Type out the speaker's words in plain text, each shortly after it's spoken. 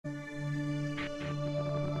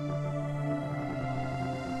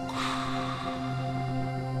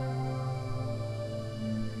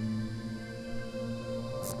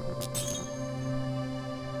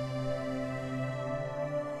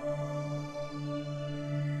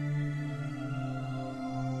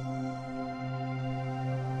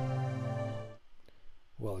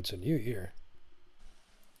it's a new year.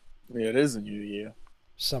 Yeah, it is a new year.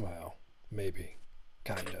 Somehow. Maybe.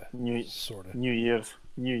 Kinda. New Sorta. New Year,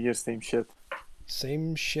 same shit.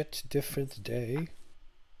 Same shit, different day.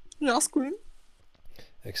 Yeah, screen.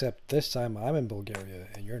 Except this time I'm in Bulgaria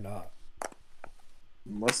and you're not.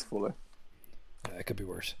 Mercifully. Yeah, it could be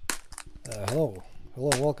worse. Hello. Hello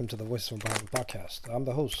and welcome to the Voices from Behind podcast. I'm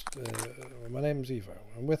the host. My name's Eva.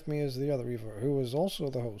 And with me is the other Eva, who is also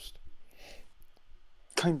the host.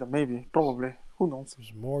 Kinda, maybe, probably. Who knows?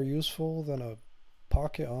 Who's more useful than a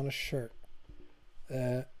pocket on a shirt.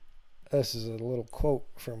 This is a little quote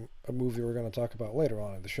from a movie we're going to talk about later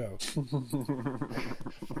on in the show.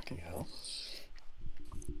 Fucking hell.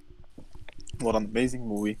 What an amazing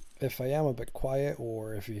movie. If I am a bit quiet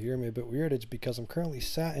or if you hear me a bit weird, it's because I'm currently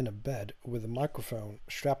sat in a bed with a microphone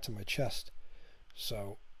strapped to my chest.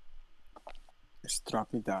 So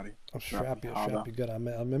Strap me, daddy. I'm strappy good. I'm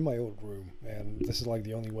in my old room, and this is like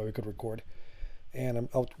the only way we could record. And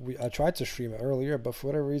I tried to stream it earlier, but for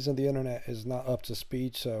whatever reason, the internet is not up to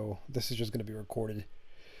speed, so this is just going to be recorded.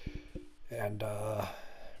 And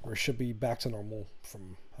we should be back to normal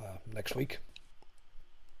from next week.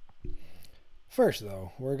 First,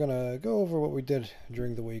 though, we're going to go over what we did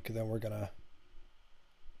during the week, and then we're going to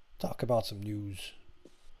talk about some news.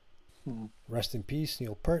 Rest in peace,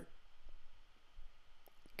 Neil Peart.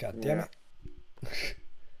 God damn it.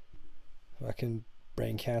 Fucking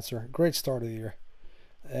brain cancer. Great start of the year.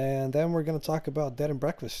 And then we're going to talk about Dead and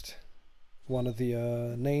Breakfast. One of the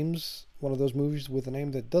names, one of those movies with a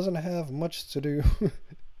name that doesn't have much to do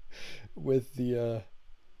with the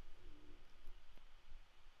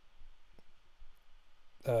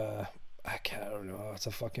I don't know how to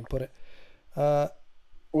fucking put it.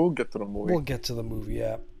 We'll get to the movie. We'll get to the movie,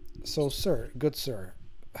 yeah. So, good sir,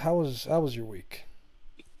 how was your week?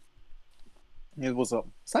 It was a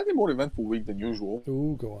slightly more eventful week than usual.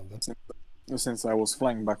 Ooh, go on then. Since I was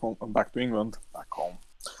flying back to England.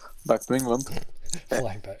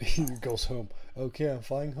 Flying back. He goes home. Okay, I'm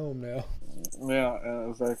flying home now. Yeah,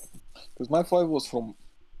 it's like, because my flight was from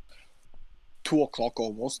 2 o'clock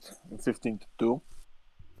almost, 15 to 2.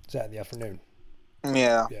 Is that in the afternoon?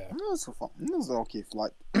 Yeah. Yeah. It was an okay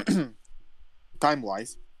flight,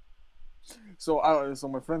 time-wise. So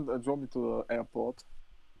my friend drove me to the airport.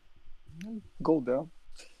 Go there.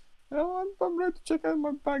 I'm ready to check out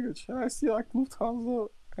my baggage. And I see like Lufthansa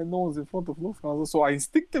and no one's in front of Lufthansa. So I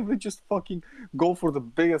instinctively just fucking go for the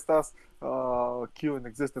biggest ass queue in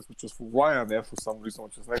existence, which was for Ryanair for some reason,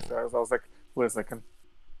 which was next to us. I was like, wait a second.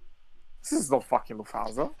 This is not fucking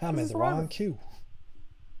Lufthansa. I'm in the wrong queue.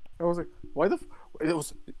 I was like, why the it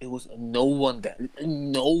was no one there.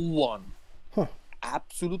 No one. Huh.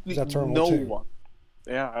 Absolutely no two? One.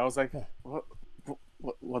 Yeah, I was like,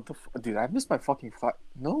 what the did I miss my fucking flight?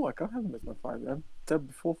 No, I can't have missed my flight. I'm there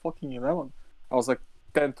before fucking 11. I was like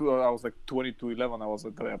 10 to I was like 20 to 11. I was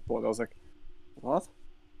at the airport. I was like, what?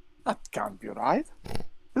 That can't be right.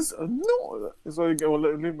 This no. So I go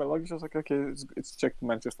leave my luggage. I was like, okay, it's checked to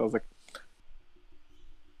Manchester. I was like,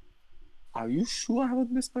 are you sure I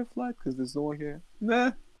haven't missed my flight? Because there's no one here.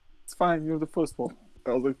 Nah, it's fine. You're the first one.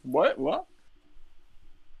 I was like, what?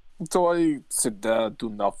 So I sit there, do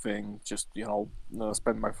nothing, just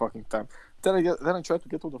spend my fucking time. Then I try to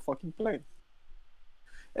get on the fucking plane.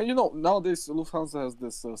 And nowadays Lufthansa has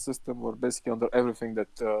this system where basically under everything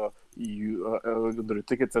that you under the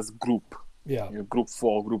tickets as group. Yeah. Group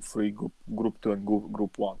 4, Group 3, Group 2, and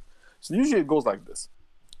Group 1. So usually it goes like this.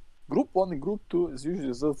 Group 1 and Group 2 is usually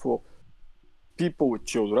reserved for people with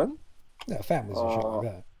children. Yeah, families and shit like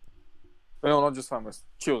that. No, not just families.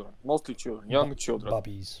 Children. Mostly children. Young children.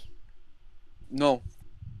 Bubbies. No.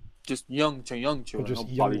 Just young children. Or just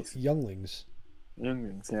younglings. Younglings,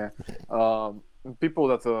 yeah. People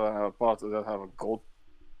that that have a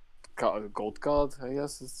gold card, I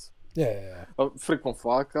guess. It's frequent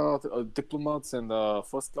flyer card, diplomats and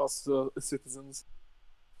first class citizens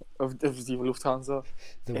of the Lufthansa.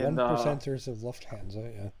 The 1%ers of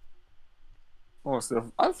Lufthansa, yeah. Honestly,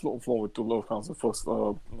 I've flown with to Lufthansa first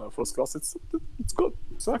class. It's good.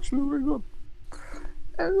 It's actually very good.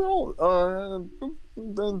 And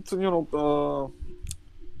then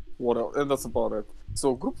what else? And that's about it.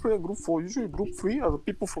 So Group 3 and Group 4. Usually Group 3 are the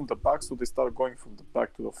people from the back, so they start going from the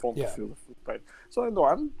back to the front to feel the food pain. So I know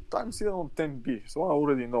I'm sitting on 10B, so I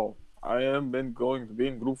already know I am going to be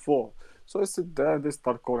in Group 4. So I sit there, they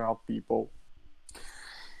start calling out people.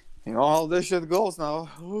 You know how this shit goes now.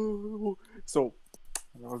 So,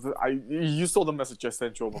 you saw the message I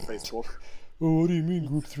sent you over Facebook. Oh, what do you mean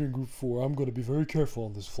Group 3 and Group 4? I'm going to be very careful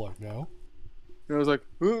on this flight now. And I was like,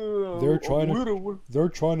 they're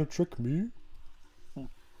trying to trick me.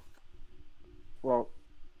 Well,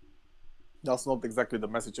 That's not exactly the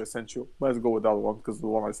message I sent you. Let's go with that one, because the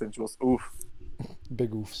one I sent you was oof.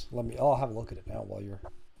 Big oofs. I'll have a look at it now while you're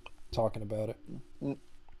talking about it.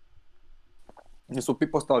 And so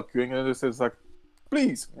people start queuing, and it says like,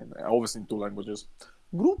 please, and obviously in 2 languages,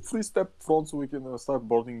 group 3 step front so we can start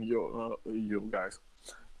boarding you guys.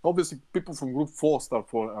 Obviously, people from group 4 start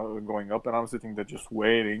going up, and I'm sitting there just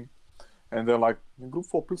waiting. And they're like, group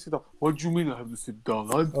 4, please sit down. What do you mean I have to sit down?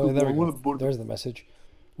 There we go. There's the message.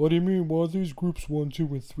 What do you mean? Why are these groups 1, 2,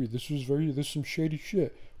 and 3? This is some shady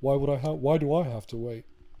shit. Why do I have to wait?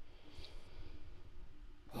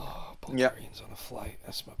 Oh, Bulgarians on a flight.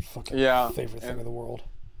 That's my fucking favorite thing in the world.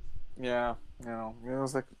 Yeah, I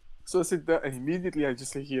was like, so I sit there, and immediately I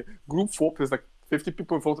just say here, group 4, there's like 50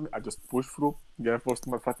 people in front of me. I just push through, get forced to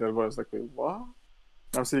my flight, and everybody was like, wait, what?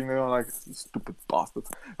 I'm sitting there like, you stupid bastards.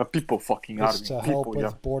 People fucking arguing. To help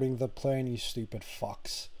with boarding the plane, you stupid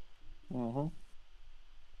fucks.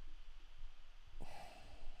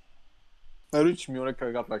 I reached Munich.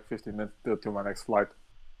 I got like 15 minutes to my next flight.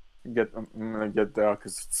 Get there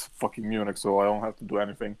because it's fucking Munich, so I don't have to do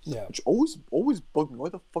anything. Yeah. Which always bugged me. Why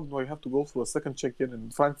the fuck do I have to go through a second check-in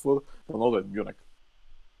in Frankfurt and another in Munich?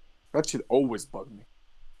 That shit always bugged me.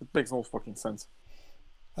 It makes no fucking sense.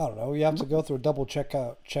 I don't know. You have to go through a double check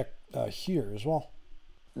here as well.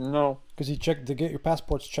 No. Because you get your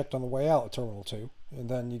passports checked on the way out at Terminal 2, and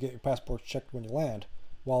then you get your passports checked when you land.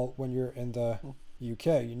 While when you're in the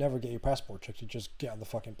UK, you never get your passport checked. You just get on the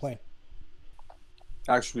fucking plane.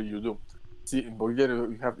 Actually, you do. See, in Bulgaria,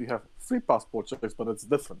 you have 3 passport checks, but it's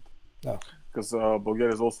different. Oh. Because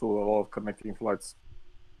Bulgaria is also a lot of connecting flights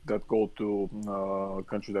that go to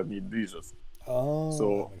countries that need visas. Oh,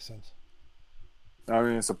 so that makes sense. I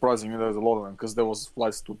mean, surprisingly, there's a lot of them because there was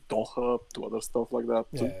flights to Doha, to other stuff like that.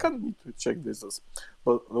 So you kind of need to check visas.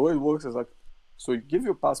 But the way it works is like, so you give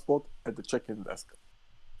your passport at the check-in desk,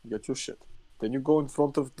 you get your shit. Then you go in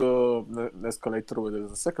front of the escalator where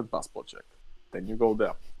there's a second passport check. Then you go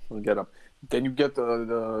there and get up. Then you get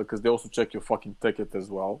because they also check your fucking ticket as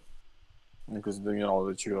well, because you know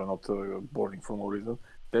that you are not boarding for no reason.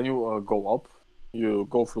 Then you go up, you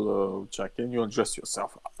go through the check-in, you undress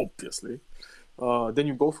yourself, obviously. Then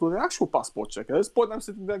you go through the actual passport check. At this point, I'm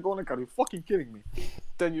sitting there going, like, are you fucking kidding me?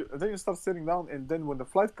 Then you start sitting down, and then when the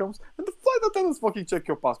flight comes, and the flight attendants fucking check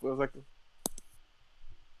your passport. I was like,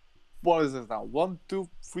 what is this now? 1, 2,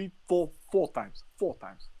 3, 4 times. 4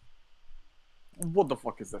 times. What the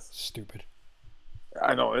fuck is this? Stupid.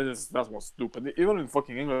 I know, that's what's stupid. Even in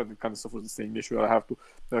fucking England, it kind of suffers the same issue. I have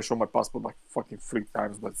to show my passport like fucking 3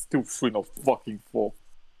 times, but it's still 3, not fucking 4.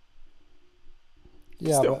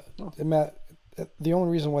 Yeah, still, but Matt, the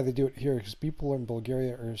only reason why they do it here is because people in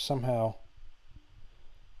Bulgaria are somehow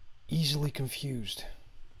easily confused.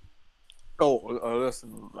 Oh,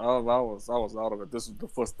 listen, I was out of it. This was the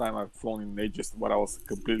first time I've flown in ages, but I was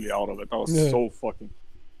completely out of it. I was so fucking...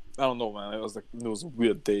 I don't know, man. It was a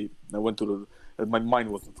weird day. I went to my mind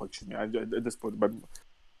wasn't functioning. At this point, but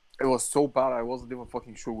it was so bad. I wasn't even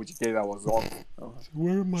fucking sure which gate I was on.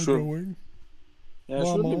 Where am I going?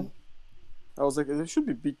 Yeah, I was like, it should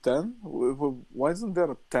be B10. Why isn't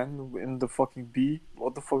there a 10 in the fucking B?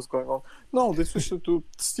 What the fuck's going on? No, they switched it to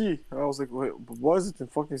C. I was like, wait, why is it in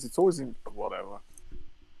fucking C? It's always in whatever.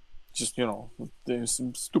 Just,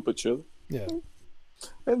 some stupid shit. Yeah.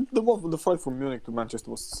 And the flight from Munich to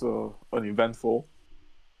Manchester was uneventful.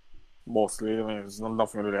 Mostly. I mean,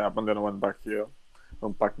 nothing really happened. Then I went back here,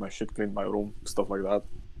 unpacked my shit, cleaned my room, stuff like that.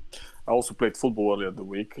 I also played football earlier in the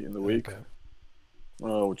week,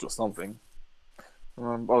 which was something.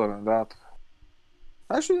 Other than that,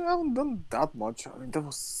 actually, I haven't done that much. I mean, there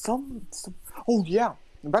was some... Oh, yeah.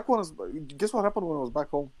 Guess what happened when I was back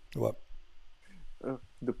home? What?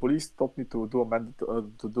 The police stopped me to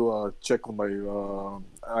do a check on my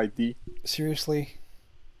ID. Seriously?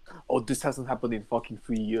 Oh, this hasn't happened in fucking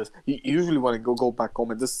 3 years. Usually when I go back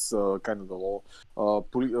home, and this is kind of the law,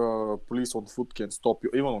 police on foot can stop you,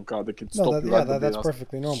 even on car, they can stop you. Yeah, that's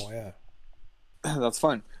perfectly normal, yeah. That's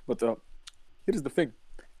fine. But here's the thing.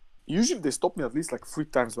 Usually they stop me at least like 3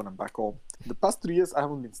 times when I'm back home. The past 3 years, I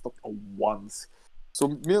haven't been stopped once. So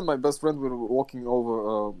me and my best friend were walking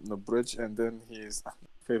over the bridge, and then his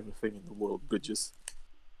favorite thing in the world, bridges.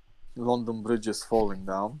 London Bridge is falling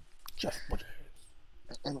down. Just bridges.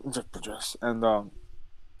 And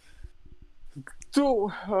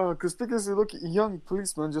two conspicuously looking young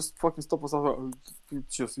policemen just fucking stop us out,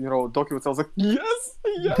 just documents. I was like, yes.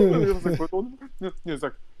 And he was like, he was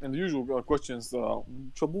like, and the usual questions: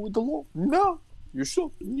 trouble with the law? No. You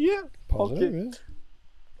sure? Yeah. Positive, okay. Yeah.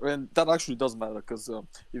 And that actually does matter because if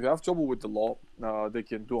you have trouble with the law, they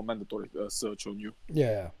can do a mandatory search on you.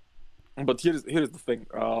 Yeah. But here's the thing.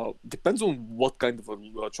 Depends on what kind of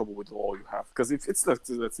trouble with the law you have. Because if it's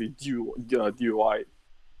let's say DUI,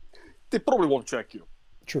 they probably won't check you.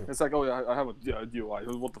 True. It's like, oh yeah, I have a DUI.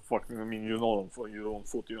 What the fuck? I mean, you're not on your own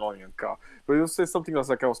foot, you're not in your car. But you say something that's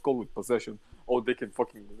like I was called with possession. Oh, they can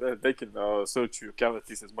search your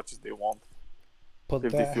cavities as much as they want. Put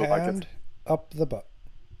that hand up the butt.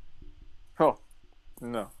 Oh,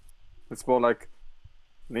 no. It's more like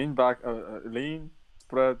lean back, lean,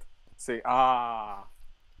 spread, say ah.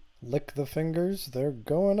 Lick the fingers. They're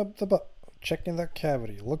going up the butt, checking that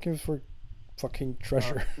cavity, looking for fucking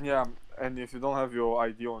treasure. Yeah. And if you don't have your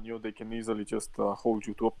ID on you, they can easily just hold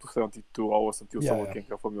you to up to 72 hours until someone can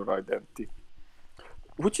confirm your identity.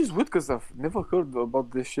 Which is weird because I've never heard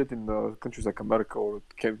about this shit in countries like America or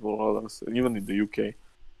Canada or others, even in the UK.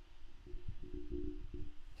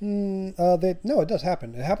 No, it does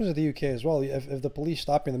happen. It happens in the UK as well. If the police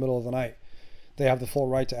stop you in the middle of the night, they have the full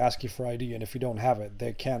right to ask you for ID, and if you don't have it,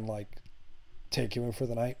 they can take you in for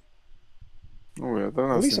the night. Oh yeah,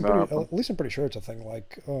 at least I'm pretty sure it's a thing.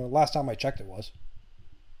 Last time I checked, it was.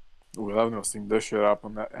 Well, I've never seen this shit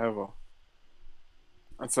happen ever.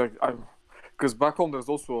 It's like because back home there's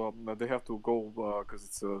also they have to go because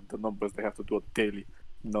it's the numbers, they have to do a daily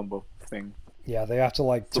number thing. Yeah, they have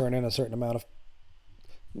to turn in a certain amount of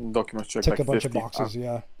documents, check a bunch 50. of boxes.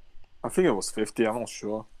 Yeah, I think it was 50. I'm not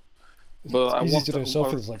sure. But it's easy to do so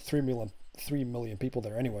because there's 3 million people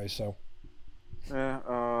there anyway. So. Yeah,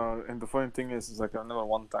 and the funny thing is like I remember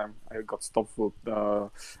one time I got stopped for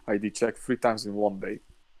ID check 3 times in one day.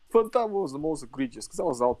 But that was the most egregious because I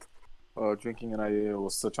was out drinking and I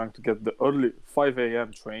was trying to get the early 5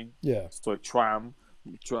 a.m. train. Yeah. So a tram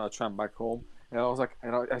back home. And I was like,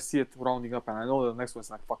 and I see it rounding up, and I know the next one's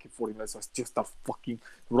like fucking 40 minutes. So I just start fucking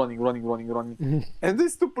running. Mm-hmm. And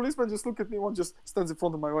these 2 policemen just look at me. One just stands in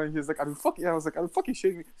front of my way. And he's like, "Are you fucking?" I was like, "Are you fucking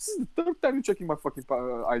shitting me? This is the 3rd time you're checking my fucking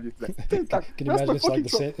ID today." Can you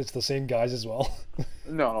imagine it's the same guys as well?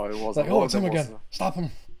 No, it wasn't. Oh, it's him again. Stop him.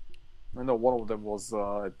 I know one of them was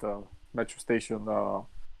at the metro station.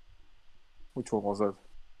 Which one was it?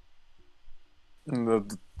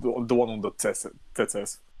 The one on the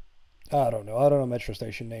TTS. I don't know metro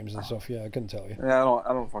station names and stuff. Yeah, I couldn't tell you. Yeah,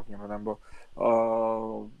 I don't fucking remember.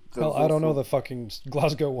 Hell, I don't know the fucking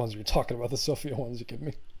Glasgow ones you're talking about. The Sofia ones, you kidding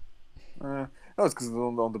me? That was because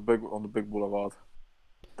on the big boulevard,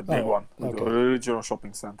 the big one, the regional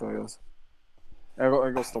shopping center. Yes, I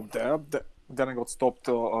got stopped there. Then I got stopped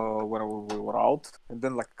when we were out, and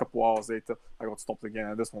then a couple hours later, I got stopped again,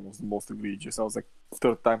 and this one was the most egregious. I was like,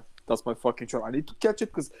 3rd time, that's my fucking turn. I need to catch it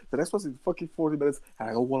because the next one's in fucking 40 minutes, and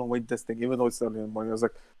I don't want to wait this thing, even though it's early in the morning. I was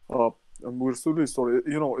like, we're so really sorry.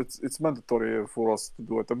 You know, it's mandatory for us to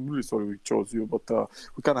do it. I'm really sorry we chose you, but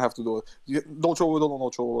we kind of have to do it. No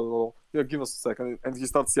trouble. Yeah, give us a second. And he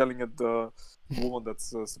starts yelling at the woman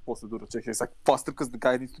that's supposed to do the check. He's like, faster, because the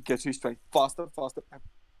guy needs to catch his train. Faster.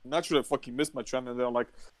 Naturally, I fucking missed my train, and they're like,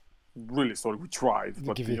 really sorry, we tried,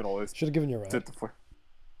 but you know, should have given you a ride.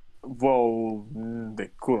 Well, they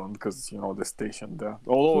couldn't because the station there.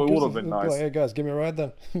 Although it would have been nice. Hey guys, give me a ride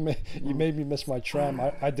then. You made me miss my tram.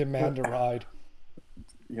 I demand a ride.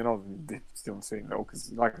 They still say no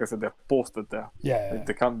because, like I said, they're posted there. Yeah.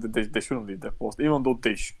 They can't. They shouldn't leave their post, even though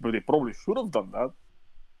they probably should have done that.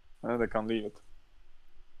 And they can't leave it.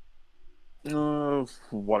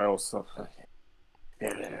 What else?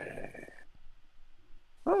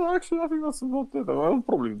 Actually, I think that's not it. I'll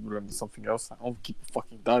probably remember something else. I'll keep a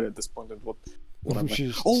fucking diary at this point. What I'm like.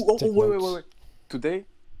 Wait. Today,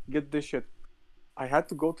 get this shit. I had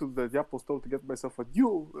to go to the Apple store to get myself a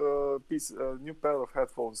new pair of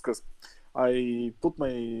headphones because I put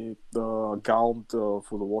my gown for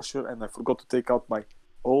the washer and I forgot to take out my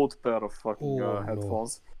old pair of fucking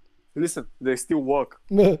headphones. No. Listen, they still work.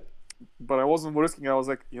 But I wasn't risking. I was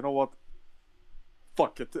like, you know what?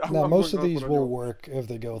 Fuck it. Now, most of these will work if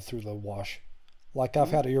they go through the wash. Like, I've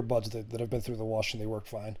had earbuds that have been through the wash and they work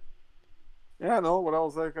fine. Yeah, no, but I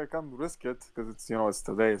was like, I can't risk it because it's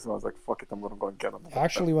today. So I was like, fuck it, I'm going to go and get them. I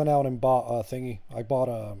actually went out and bought a thingy. I bought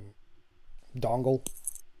a dongle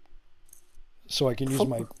so I can use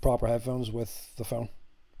my proper headphones with the phone.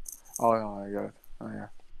 Oh, yeah, I get it. Oh, yeah.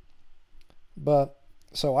 But,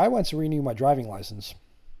 so I went to renew my driving license.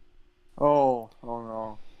 Oh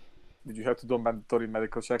no. Did you have to do a mandatory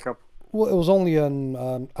medical checkup? Well, it was only an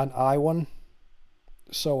eye one,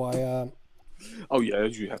 so I. Oh yeah,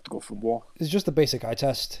 you have to go for more. It's just a basic eye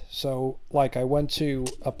test. So, I went to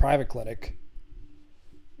a private clinic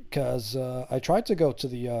because I tried to go to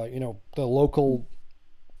the the local.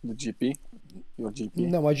 The GP. Your GP.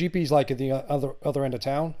 No, my GP's at the other end of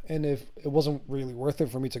town, and if it wasn't really worth it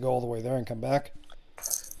for me to go all the way there and come back.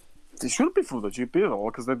 They should be through the GP though,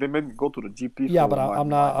 because they made me go to the GP. Yeah, but I'm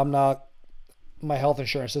not. I'm not. My health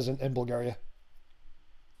insurance isn't in Bulgaria.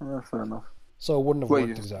 Fair enough. So it wouldn't have worked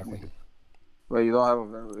exactly. Well, you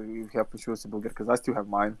don't have insurance in Bulgaria, because I still have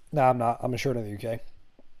mine. No, I'm not. I'm insured in the UK.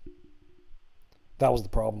 That was the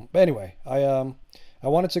problem. But anyway, I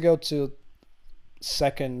wanted to go to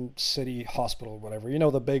Second City Hospital or whatever. You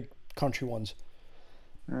know, the big country ones.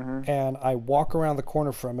 Mm-hmm. And I walk around the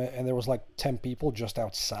corner from it, and there was like 10 people just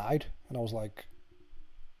outside. And I was like,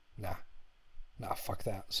 nah, fuck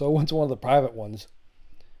that. So I went to one of the private ones.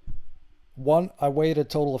 I waited a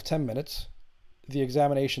total of 10 minutes. The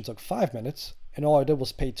examination took 5 minutes, and all I did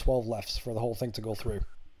was pay 12 lefts for the whole thing to go through.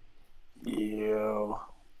 Yeah.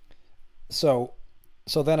 So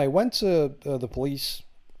then I went to the police,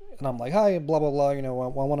 and I'm like, hi, blah, blah, blah, you know, I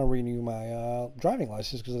want to renew my driving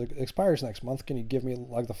license because it expires next month. Can you give me,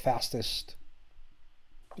 like, the fastest,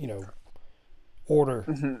 you know, order?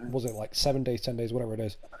 Mm-hmm. Was it, like, 7 days, 10 days, whatever it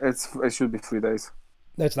is? It should be 3 days.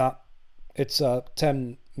 It's not. It's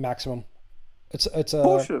 10 maximum. It's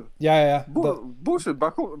bullshit. Yeah. Bullshit.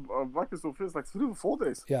 Back in Sofia, it's like 3 to 4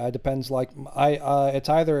 days. Yeah, it depends. Like, it's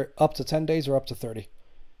either up to 10 days or up to 30.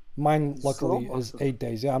 Mine, luckily, is 8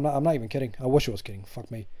 days. Yeah, I'm not even kidding. I wish I was kidding.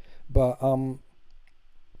 Fuck me. But,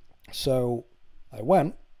 so I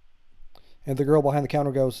went, and the girl behind the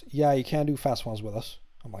counter goes, yeah, you can't do fast ones with us.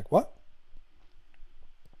 I'm like, what?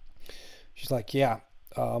 She's like, yeah,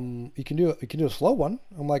 you can do a slow one.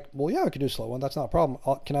 I'm like, well, yeah, I can do a slow one. That's not a problem.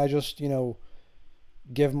 Can I just, you know,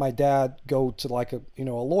 give my dad, go to like a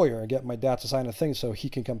lawyer and get my dad to sign a thing so he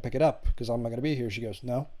can come pick it up because I'm not going to be here? She goes,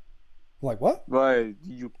 no. I'm like, what? Right,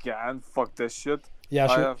 you can fuck that shit.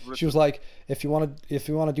 Yeah, she was like, if you want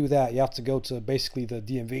to do that, you have to go to basically the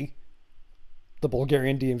DMV, the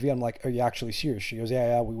Bulgarian DMV. I'm like, are you actually serious? She goes,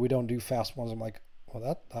 yeah, we don't do fast ones. I'm like,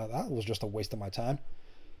 well, that was just a waste of my time.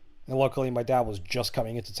 And luckily, my dad was just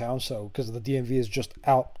coming into town, so because the DMV is just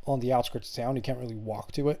out on the outskirts of town, you can't really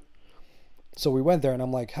walk to it. So we went there, and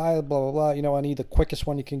I'm like, hi, blah blah blah. You know, I need the quickest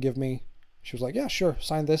one you can give me. She was like, yeah, sure.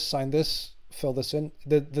 Sign this, fill this in.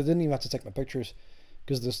 They didn't even have to take my pictures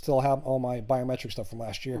because they still have all my biometric stuff from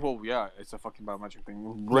last year. Well, yeah, it's a fucking biometric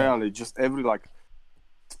thing. Rarely, just every like,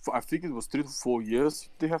 I think it was 3 to 4 years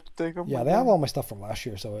they have to take them. Yeah, they have all my stuff from last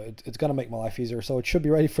year, so it's gonna make my life easier. So it should be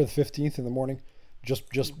ready for the 15th in the morning.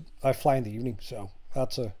 Just I fly in the evening, so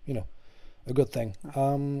that's a good thing.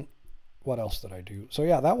 What else did I do? So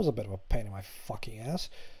yeah, that was a bit of a pain in my fucking ass.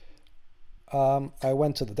 I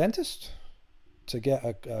went to the dentist to get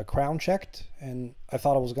a crown checked, and I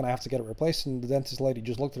thought I was gonna have to get it replaced, and the dentist lady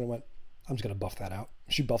just looked at it and went, I'm just gonna buff that out.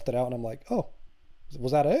 She buffed it out, and I'm like, oh,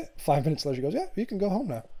 was that it? 5 minutes later, she goes, yeah, you can go home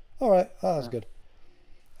now. All right, that's good.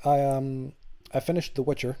 I finished The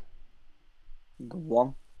Witcher. The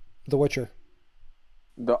one? The Witcher.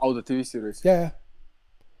 The TV series. Yeah.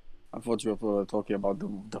 I thought you were talking about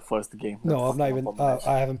the first game. No, I've not even.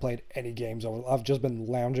 I haven't played any games. I've just been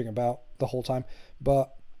lounging about the whole time.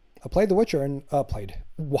 But I played The Witcher and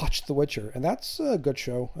watched The Witcher, and that's a good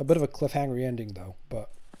show. A bit of a cliffhanger ending though,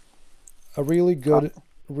 but a really good,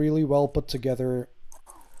 really well put together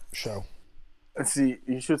show. See,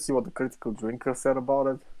 you should see what the Critical Drinker said about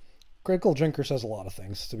it. Critical Drinker says a lot of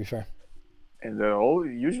things, to be fair. And they're all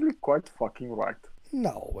usually quite fucking right.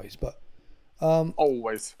 Not always, but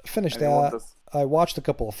always. Finished that. I watched a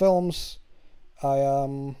couple of films.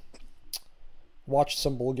 I watched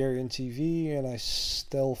some Bulgarian TV, and I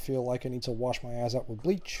still feel like I need to wash my ass out with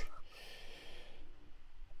bleach.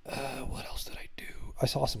 What else did I do? I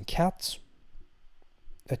saw some cats.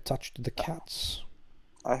 I touched the cats.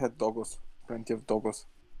 I had doggos. Plenty of doggos.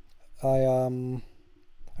 I'm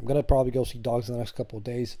gonna probably go see dogs in the next couple of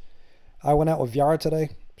days. I went out with Yara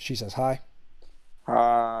today. She says hi.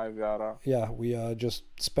 Hi, Yara. Yeah, we just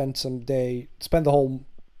spent the whole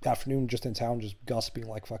afternoon just in town, just gossiping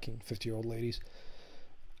like fucking 50-year-old ladies.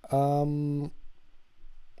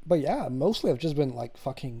 But yeah, mostly I've just been like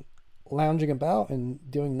fucking lounging about and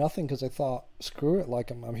doing nothing because I thought, screw it,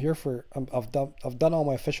 like I'm here for I've done all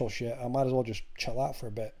my official shit. I might as well just chill out for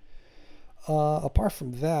a bit. Apart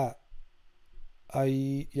from that,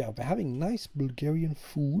 I've been having nice Bulgarian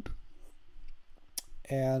food,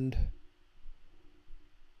 and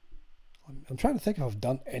I'm trying to think if I've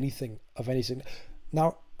done anything of anything.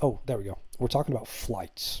 Now, oh, there we go. We're talking about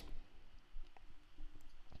flights.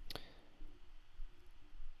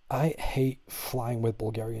 I hate flying with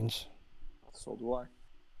Bulgarians. So do I.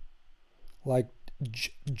 Like,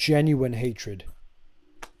 genuine hatred.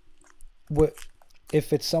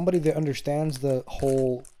 If it's somebody that understands the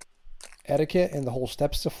whole etiquette and the whole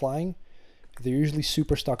steps to flying, they're usually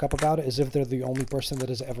super stuck up about it, as if they're the only person that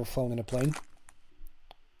has ever flown in a plane.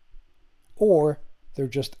 or they're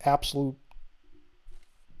just absolute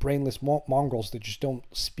brainless mongrels that just don't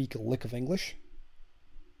speak a lick of English.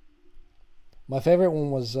 My favorite one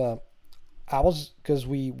was because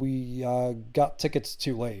we got tickets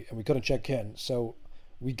too late and we couldn't check in, so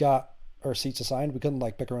we got our seats assigned. We couldn't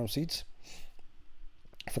like pick our own seats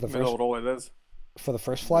for the first Middle row it is. for the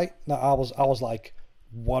first flight. No, I was like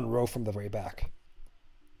one row from the very back.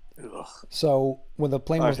 Ugh. So when the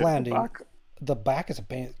plane was hate landing, the back is a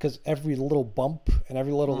pain because every little bump and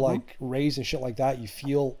every little like raise and shit like that, you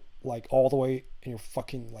feel like all the way in your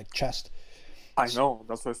fucking like chest. I know.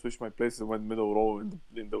 That's why I switched my places and went middle row in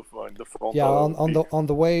the front. Yeah, on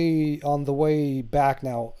the way back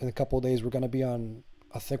now in a couple of days we're gonna be on.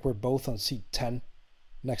 I think we're both on seat 10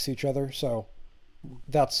 next to each other. So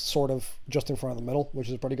that's sort of just in front of the middle, which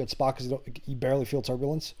is a pretty good spot because you barely feel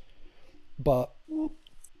turbulence. But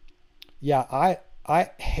yeah, I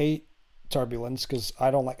hate turbulence because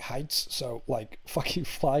I don't like heights. So like fucking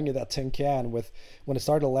flying in that tin can when it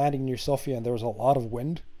started landing near Sofia and there was a lot of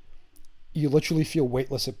wind, you literally feel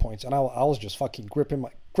weightless at points. And I was just fucking gripping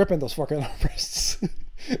those fucking armrests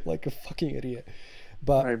like a fucking idiot.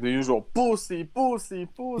 But like the usual pussy.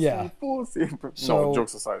 Yeah. Pussy. So- No,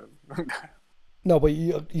 jokes aside. no, but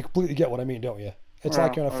you completely get what I mean, don't you? It's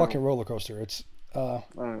like you're in a I fucking roller coaster. It's I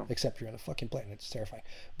don't know. except you're in a fucking plane. It's terrifying.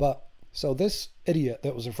 But so this idiot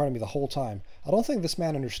that was in front of me the whole time, I don't think this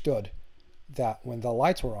man understood that when the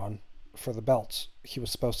lights were on for the belts, he was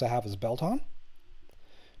supposed to have his belt on.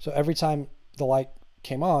 So every time the light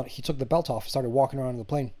came on, he took the belt off and started walking around in the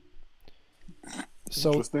plane. So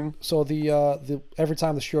Interesting. so the every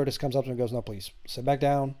time the stewardess comes up to him and goes, "No, please sit back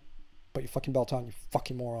down, put your fucking belt on, you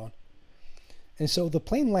fucking moron." And so the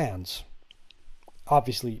plane lands.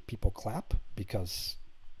 Obviously, people clap because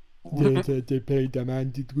they played the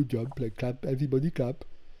man did good job. Like clap, everybody clap.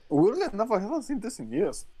 Really, I haven't seen this in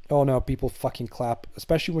years. Oh no, people fucking clap,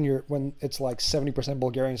 especially when it's like 70%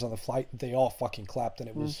 Bulgarians on the flight. They all fucking clapped, and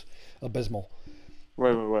it was abysmal.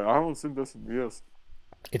 Wait. I haven't seen this in years.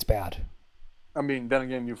 It's bad. I mean, then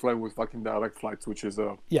again, you fly with fucking direct flights, which is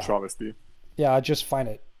a Yeah. travesty. Yeah, I just find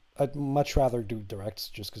it. I'd much rather do directs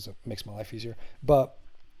just because it makes my life easier.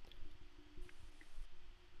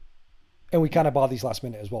 And we kind of bought these last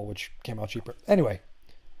minute as well, which came out cheaper. Anyway,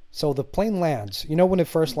 so the plane lands. You know when it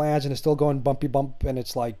first lands and it's still going bumpy bump and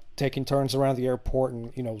it's like taking turns around the airport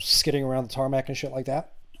and, you know, skidding around the tarmac and shit like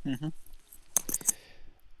that? Mm-hmm.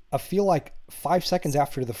 I feel like 5 seconds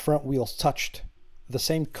after the front wheels touched, the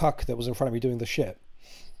same cuck that was in front of me doing the shit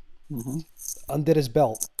undid his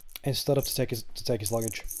belt and stood up to take his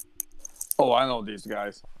luggage. Oh, I know these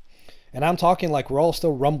guys. And I'm talking like we're all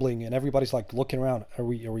still rumbling and everybody's like looking around. Are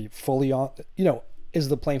we fully on? You know, is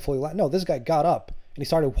the plane fully landed? No, this guy got up and he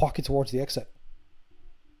started walking towards the exit.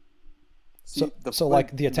 See, So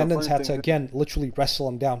like the attendants had to again literally wrestle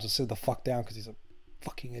him down to sit the fuck down because he's a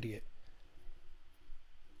fucking idiot.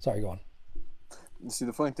 Sorry, go on. See,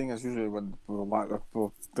 the funny thing is usually when it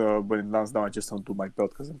lands down, I just don't do my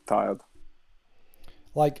belt because I'm tired.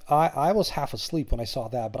 Like I was half asleep when I saw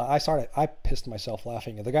that, but I pissed myself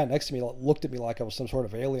laughing. And the guy next to me looked at me like I was some sort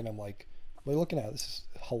of alien. I'm like, what are you looking at? This is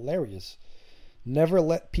hilarious. Never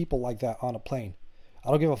let people like that on a plane. I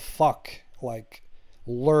don't give a fuck. Like,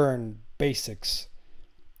 learn basics.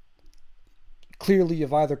 Clearly,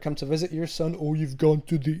 you've either come to visit your son or you've gone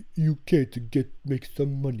to the UK to make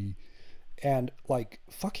some money. And like,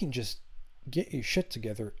 fucking just get your shit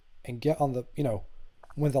together and get on the, you know,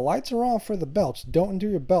 when the lights are on for the belts, don't undo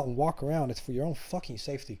your belt and walk around. It's for your own fucking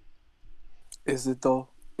safety. Is it though?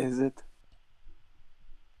 Is it?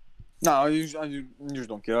 No, I usually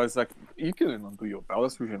don't care. It's like, you can undo your belt.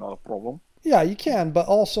 That's usually not a problem. Yeah, you can, but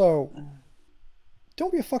also,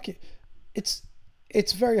 don't be a fucking...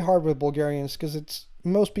 It's very hard with Bulgarians because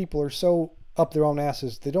most people are so up their own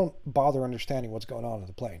asses, they don't bother understanding what's going on in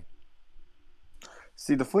the plane.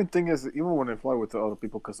 See, the funny thing is, even when I fly with other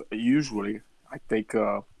people, because usually I take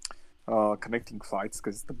connecting flights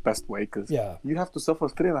because it's the best way, because you have to suffer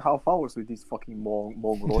 3.5 hours with these fucking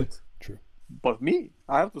mongoloids. True. But me,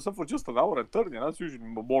 I have to suffer just 1 hour and 30, and that's usually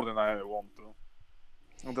more than I want to.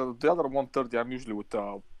 And the other 1:30, I'm usually with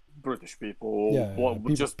British people,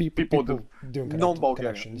 just people doing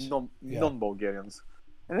non-Bulgarians, non-Bulgarians,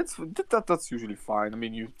 and that's usually fine. I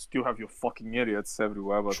mean, you still have your fucking idiots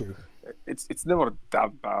everywhere, but it's never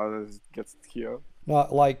that bad as it gets here. No,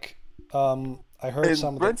 like I heard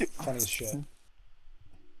some of the funniest shit.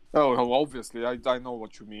 Oh, obviously, I know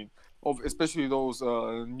what you mean. Especially those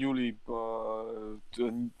newly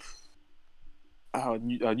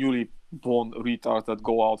born retards that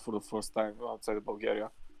go out for the first time outside of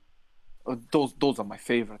Bulgaria. Those are my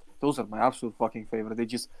favorite. Those are my absolute fucking favorite. They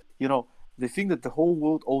just, they think that the whole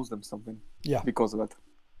world owes them something. Yeah. Because of it.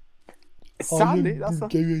 Sadly,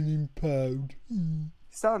 Bulgarian proud.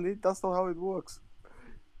 Sadly, that's not how it works.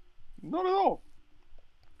 Not at all.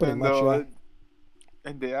 Pretty much, yeah.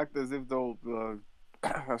 And they act as if though,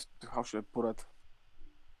 how should I put it?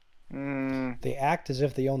 They act as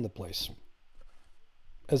if they own the place.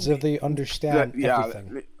 As if they understand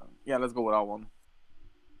everything. Yeah, let's go with that one.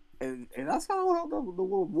 And that's how the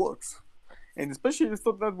world works. And especially it's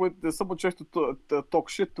not that when someone tries to talk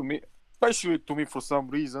shit to me, especially to me for some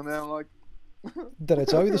reason, and I'm like... Did I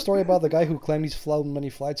tell you the story about the guy who claimed he's flown many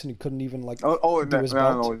flights and he couldn't even, like, do his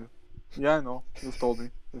belt? Yeah, I know. You've told me.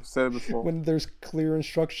 You've said it before. When there's clear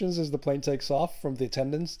instructions as the plane takes off from the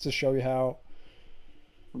attendants to show you how...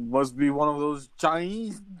 It must be one of those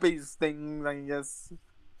Chinese-based things, I guess.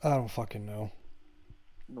 I don't fucking know.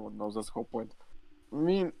 No one knows. That's the whole point. I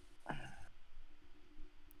mean...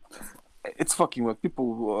 It's fucking weird.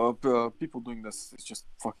 People doing this is just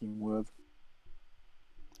fucking weird.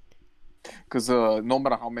 Because no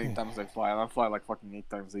matter how many times I fly, and I fly like fucking 8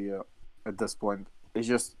 times a year at this point, it's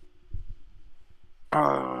just...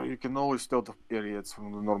 you can always tell the idiots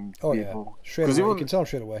from the normal people. Yeah. Straight away. You can tell them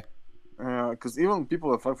straight away. Because even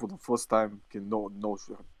people that fly for the first time can know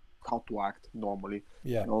how to act normally.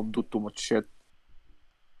 Yeah. Don't do too much shit.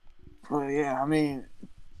 But yeah, I mean...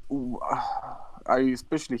 I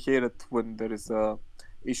especially hate it when there is a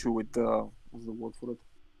issue with what's the word for it?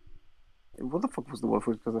 What the fuck was the word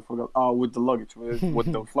for it? Because I forgot. With the luggage,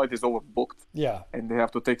 when the flight is overbooked. Yeah. And they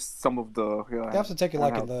have to take some of the. They have to take it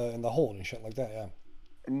like in the hold and shit like that. Yeah.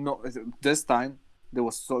 No, this time there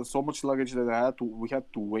was so much luggage that we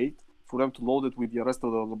had to wait for them to load it with the rest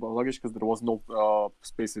of the luggage because there was no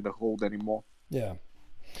space in the hold anymore. Yeah.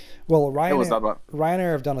 Well,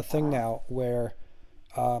 Ryanair have done a thing now where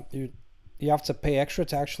you have to pay extra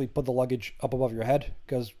to actually put the luggage up above your head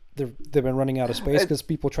because they've been running out of space because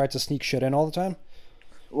people try to sneak shit in all the time.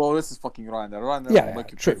 Well, this is fucking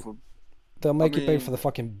Ryanair. True. They'll make you pay for the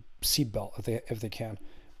fucking seatbelt if they can.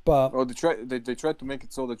 But they tried to make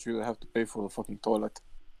it so that you have to pay for the fucking toilet.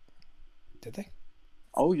 Did they?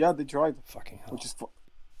 Oh yeah, they tried. Fucking hell. Which is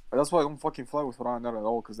that's why I don't fucking fly with Ryanair at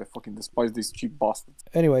all because they fucking despise these cheap bastards.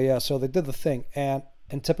 Anyway, yeah. So they did the thing, and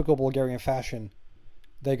in typical Bulgarian fashion,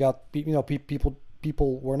 they got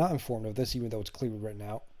people were not informed of this, even though it's clearly written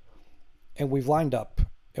out. And we've lined up,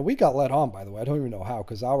 and we got let on. By the way, I don't even know how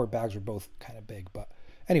because our bags were both kind of big. But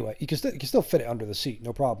anyway, you can still fit it under the seat,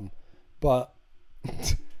 no problem. But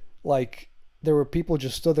like there were people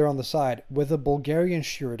just stood there on the side with a Bulgarian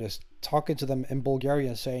stewardess talking to them in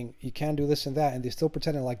Bulgarian, saying you can't do this and that, and they still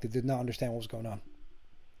pretended like they did not understand what was going on.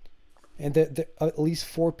 And at least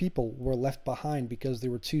 4 people were left behind because they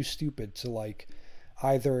were too stupid to like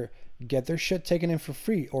either get their shit taken in for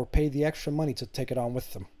free or pay the extra money to take it on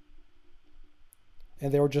with them.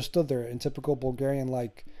 And they were just stood there in typical Bulgarian,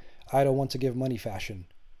 like, I don't want to give money fashion.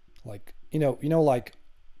 Like, you know, like,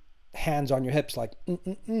 hands on your hips, like,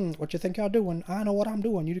 what you think you're doing? I know what I'm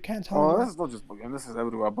doing. You can't tell me. Oh, this is not just Bulgarian. This is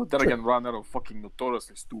everywhere. But then again, Ryanair are fucking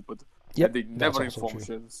notoriously stupid. Yep, and they never inform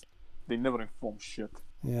shit. They never inform shit.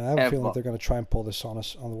 Yeah, I have a feeling like they're going to try and pull this on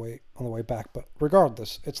us on the way back. But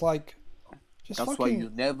regardless, it's like... That's why you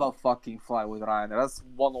never fucking fly with Ryanair. That's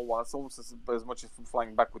 101. It's almost as much as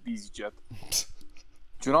flying back with EasyJet.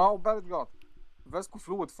 Do you know how bad it got? Vesco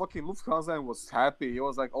flew with fucking Lufthansa and was happy. He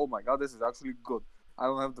was like, oh my god, this is actually good. I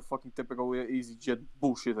don't have the fucking typical EasyJet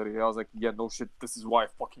bullshit. I was like, yeah, no shit. This is why I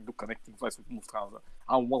fucking do connecting flights with Lufthansa.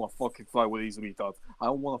 I don't want to fucking fly with these retards. I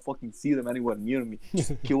don't want to fucking see them anywhere near me.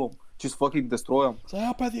 Just kill them. Just fucking destroy them. So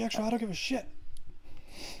I'll pay the extra. I don't give a shit.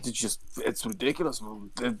 It's ridiculous,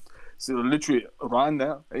 man. So literally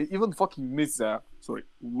Ryanair, even fucking Wizz Air,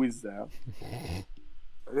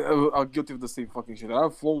 are guilty of the same fucking shit.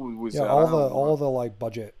 I've flown with Wizz Air. All the like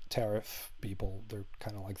budget tariff people, they're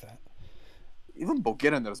kind of like that. Even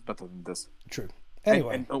Bulgarian is better than this. True.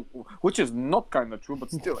 Anyway, which is not kind of true, but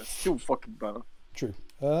still, it's still fucking better. True.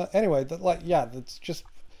 Anyway, that's just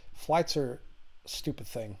flights are a stupid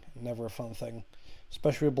thing, never a fun thing.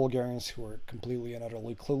 Especially Bulgarians who are completely and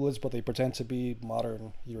utterly clueless, but they pretend to be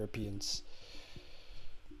modern Europeans.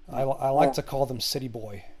 I like to call them city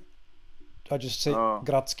boy. I just say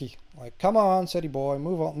Gratsky, like, come on, city boy,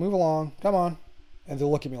 move along, come on, and they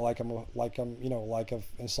look at me like I've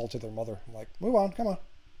insulted their mother. I'm like, move on, come on.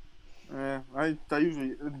 Yeah, I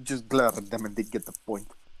usually just glare at them and they get the point.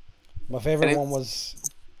 My favorite one was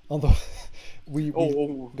on the.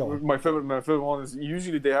 My favorite one is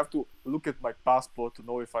usually they have to look at my passport to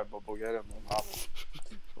know if I'm a Bulgarian or not.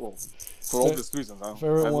 Well, for obvious reasons.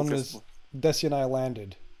 Favorite one is Desi and I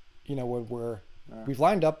landed. You know, when we've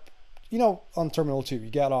lined up you know, on Terminal 2,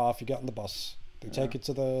 you get off, you get on the bus, they take you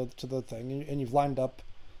to the thing, and you've lined up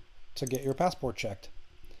to get your passport checked.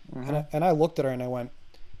 And I looked at her and I went,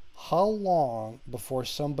 how long before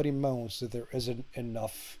somebody moans that there isn't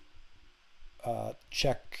enough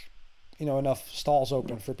enough stalls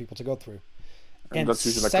open for people to go through? And that's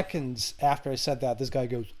seconds after I said that, this guy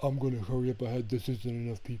goes, I'm going to hurry up ahead. This isn't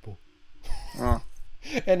enough people.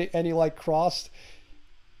 And he like crossed.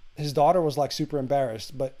 His daughter was like super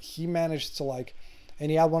embarrassed, but he managed to like,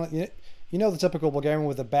 and he had one, you know, the typical Bulgarian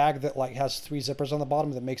with a bag that like has 3 zippers on the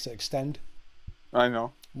bottom that makes it extend. I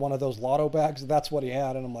know. One of those lotto bags. That's what he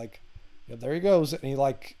had. And I'm like, yeah, there he goes. And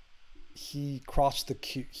he crossed the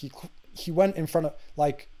queue. He went in front of,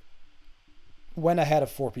 like, went ahead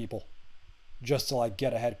of 4 people just to like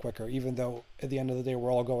get ahead quicker, even though at the end of the day,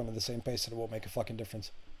 we're all going at the same pace and it won't make a fucking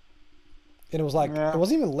difference. And it was like, it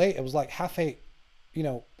wasn't even late. It was like 8:30, you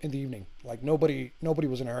know, in the evening. Like nobody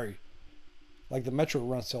was in a hurry. Like the metro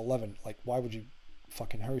runs till 11. Like, why would you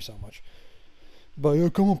fucking hurry so much? But yeah,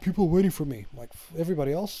 come on, people are waiting for me. Like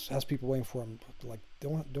everybody else has people waiting for them. Like,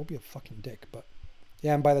 don't be a fucking dick. But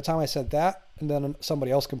yeah, and by the time I said that, and then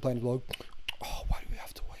somebody else complained, like, oh, why do we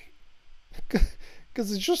have to wait?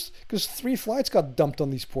 Because 3 flights got dumped on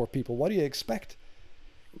these poor people. What do you expect?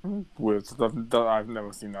 Weird. I've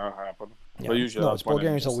never seen that happen. Yeah. But usually no, it's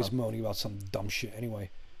Bulgarians always moaning about some dumb shit anyway.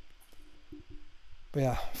 But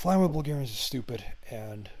yeah, flying with Bulgarians is stupid,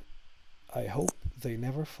 and I hope they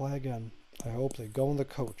never fly again. I hope they go in the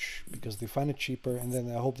coach because they find it cheaper, and then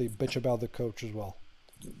I hope they bitch about the coach as well.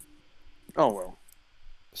 Oh well.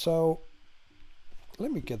 So,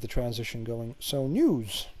 let me get the transition going. So,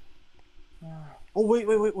 news. Oh wait!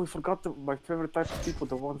 We forgot my favorite type of people,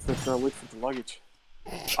 the ones that wait for the luggage.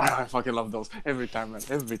 I fucking love those every time, man.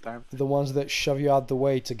 Every time. The ones that shove you out the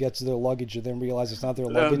way to get to their luggage and then realize it's not their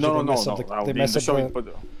luggage. No.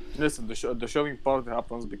 Listen, the shoving part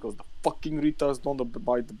happens because the fucking retards don't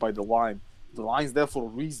abide by the line. The line's there for a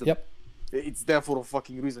reason. Yep. It's there for a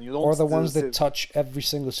fucking reason. You don't. Or the ones that touch every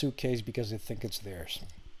single suitcase because they think it's theirs.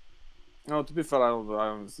 No, to be fair, I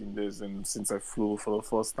haven't seen this since I flew for the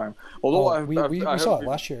first time. Although we saw it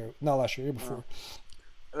last year. Not last year, year before.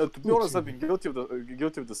 To be honest, I've been guilty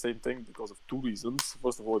of the same thing because of 2 reasons.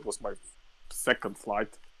 First of all, it was my second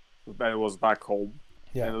flight, and it was back home.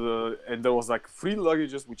 Yeah. And there was like 3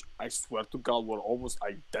 luggages, which I swear to God were almost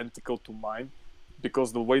identical to mine,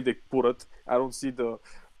 because the way they put it, I don't see the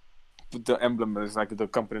emblem is like the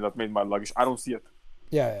company that made my luggage. I don't see it.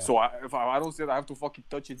 Yeah. So if I don't see it, I have to fucking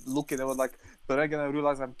touch it, look at it, like. But again, I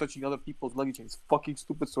realize I'm touching other people's luggage, and it's fucking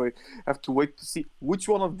stupid. So I have to wait to see which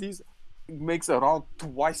one of these makes a round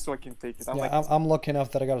twice so I can take it. I'm lucky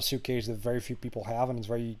enough that I got a suitcase that very few people have, and it's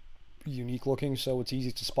very unique looking, so it's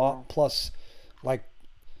easy to spot. Plus, like,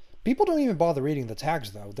 people don't even bother reading the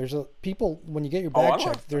tags though. When you get your bag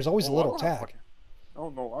checked, there's always a little tag. Oh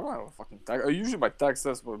no, I don't have a fucking tag. Usually my tag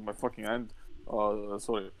says my fucking end.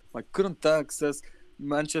 My current tag says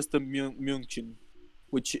Manchester München,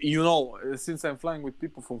 which, you know, since I'm flying with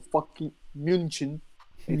people from fucking München.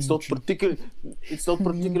 It's not particularly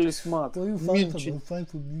smart. Are you flying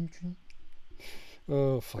from München?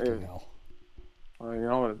 Oh, fucking hell. You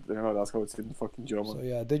know, that's how it's in fucking German. So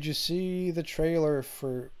yeah, did you see the trailer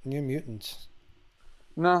for New Mutants?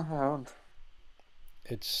 No, I haven't.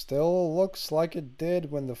 It still looks like it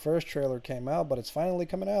did when the first trailer came out, but it's finally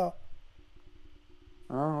coming out.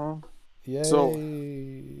 Oh. Yay! So,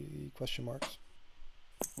 question marks.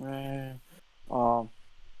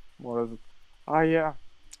 What is it? Yeah.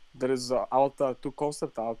 There is Avatar 2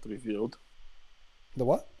 concept art revealed. The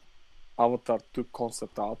what? Avatar 2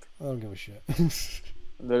 concept art. I don't give a shit.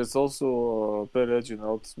 There is also Perry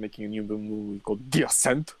Reginald making a new movie called The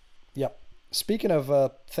Ascent. Yep. Speaking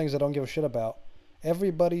of things I don't give a shit about,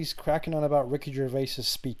 everybody's cracking on about Ricky Gervais's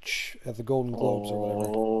speech at the Golden Globes or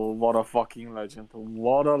whatever. Oh, what a fucking legend.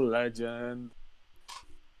 What a legend.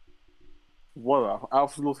 What an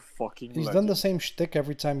absolute fucking legend. He's done the same shtick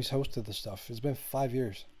every time he's hosted the stuff. It's been 5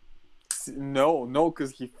 years. No,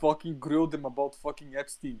 because he fucking grilled them about fucking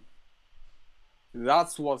Epstein.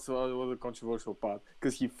 That's what's the controversial part.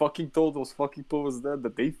 Because he fucking told those fucking powers there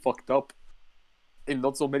that they fucked up. In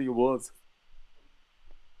not so many words.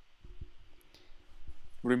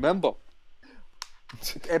 Remember,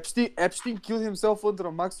 Epstein killed himself under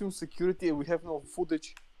a maximum security, and we have no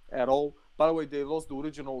footage at all. By the way, they lost the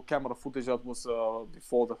original camera footage that was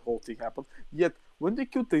before the whole thing happened. Yet, when they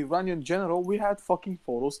killed the Iranian general, we had fucking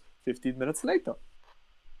photos 15 minutes later.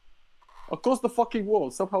 Across the fucking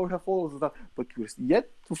world, somehow we have photos of that, but we're yet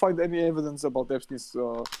to find any evidence about Epstein's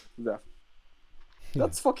death.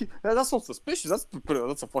 That's not suspicious.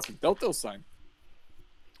 That's a fucking telltale sign.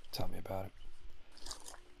 Tell me about it.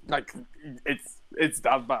 Like, it's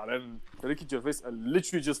that bad. And Ricky Gervais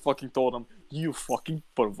literally just fucking told him, "You fucking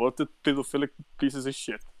perverted, pedophilic pieces of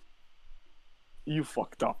shit. You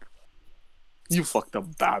fucked up. You fucked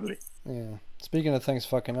up badly." Yeah. Speaking of things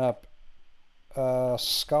fucking up,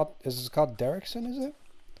 Scott Derrickson, is it?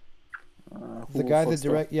 The guy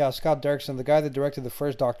that Scott Derrickson, the guy that directed the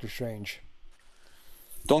first Doctor Strange.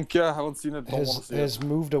 Don't care, haven't seen it, don't want to see has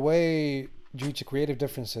moved away due to creative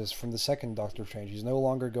differences from the second Doctor Strange. He's no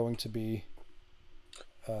longer going to be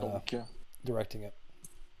directing it.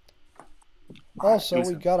 Also,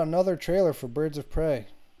 we got another trailer for Birds of Prey.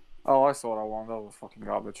 Oh, I saw that one. That was fucking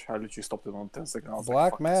garbage. I literally stopped it on 10 seconds.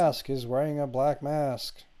 Black Mask is wearing a black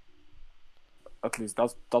mask. At least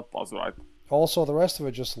that was right. Also, the rest of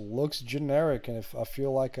it just looks generic, and if I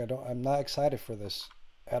feel like I'm not excited for this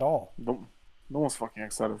at all. No one's fucking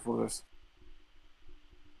excited for this.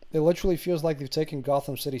 It literally feels like they've taken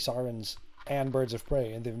Gotham City Sirens and Birds of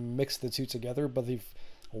Prey, and they've mixed the two together, but they've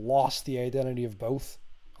lost the identity of both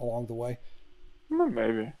along the way.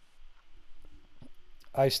 Maybe.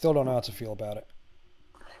 I still don't know how to feel about it.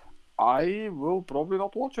 I will probably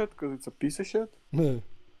not watch it because it's a piece of shit.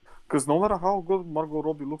 Because no matter how good Margot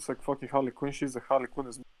Robbie looks like fucking Harley Quinn, she's a Harley Quinn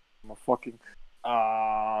is a fucking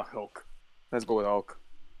Hulk. Let's go with Hulk.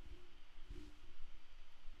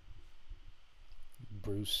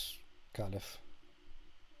 Bruce, Caliph.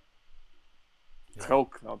 Yeah.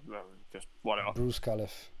 Hulk, not just whatever. Bruce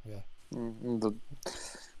Caliph, yeah.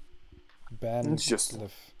 Ben just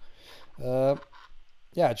Caliph.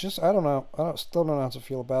 Yeah, just I don't know. Still don't know how to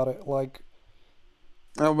feel about it. Like,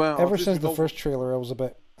 ever since the first trailer, I was a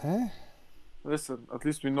bit, Listen, at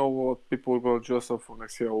least we know what people are gonna dress up for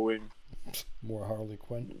next Halloween. More Harley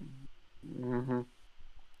Quinn. Mm-hmm.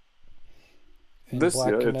 This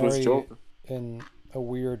Black Canary it was Joker. In a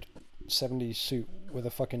weird 70s suit with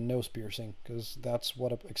a fucking nose piercing, because that's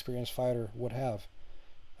what an experienced fighter would have.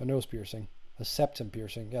 A nose piercing. A septum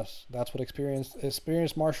piercing, yes. That's what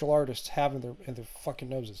experienced martial artists have in their fucking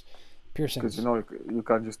noses. Piercings. Because you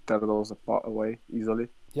can't just tear those away easily.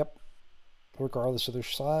 Yep. Regardless of their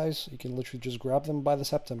size, you can literally just grab them by the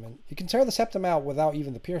septum, and you can tear the septum out without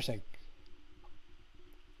even the piercing.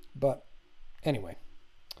 But anyway,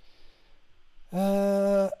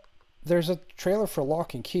 there's a trailer for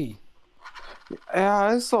Locke and Key. Yeah,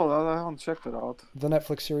 I saw that. I haven't checked it out. The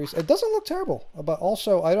Netflix series. It doesn't look terrible, but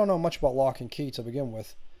also I don't know much about Locke and Key to begin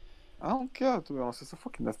with. I don't care, to be honest. It's a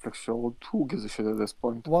fucking Netflix show. Who gives a shit at this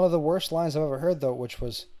point? One of the worst lines I've ever heard, though, which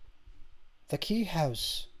was, "The key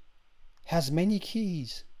house has many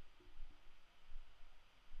keys."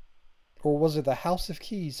 Or was it the House of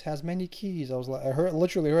Keys has many keys? I was like,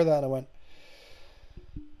 literally heard that, and I went,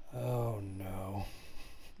 "Oh no."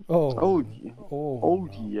 Oh no.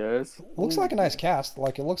 Yes. Looks like a nice cast.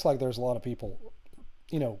 Like, it looks like there's a lot of people,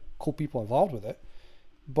 cool people involved with it.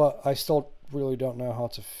 But I still really don't know how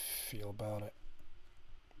to feel about it.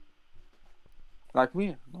 Like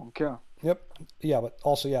me, don't care. Yep. Yeah, but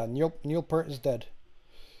also, yeah, Neil Peart is dead.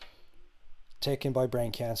 Taken by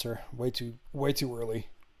brain cancer. Way too early.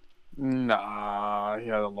 Nah, he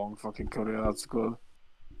had a long fucking career. That's good.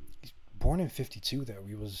 He's born in 52, though.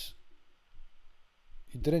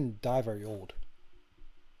 He didn't die very old.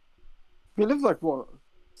 He lived like, what,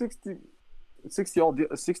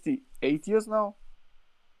 68 years now?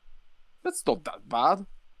 That's not that bad.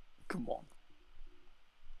 Come on.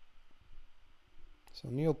 So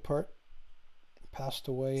Neil Peart passed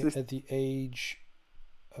away at the age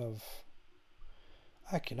of...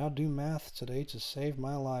 I cannot do math today to save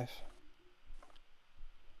my life.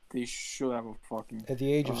 They should have a fucking... At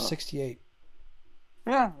the age of 68.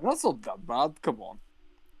 Yeah, that's not that bad. Come on.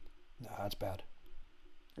 Nah, that's bad.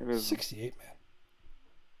 It is 68, man.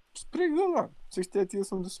 It's pretty good, man. 68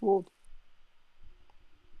 years on this world.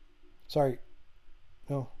 Sorry.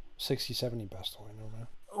 No, 67 he passed away, no, man.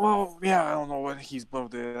 Well, yeah, I don't know when his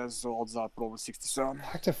birthday is, so odds are probably 67.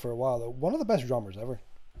 Active for a while, though. One of the best drummers ever.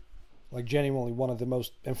 Like, genuinely one of the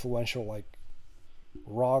most influential, like,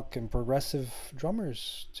 rock and progressive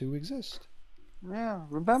drummers to exist. Yeah,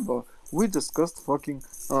 remember, we discussed fucking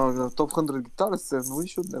top 100 guitarists, and we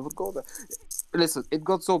should never go there. Listen, it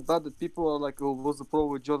got so bad that people are like, "Oh, what's the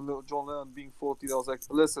problem with John Lennon being 40?" I was like,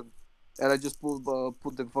 listen, and I just put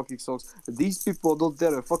the fucking songs. These people are not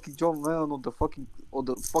there. Fucking John Lennon on the fucking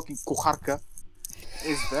kucharka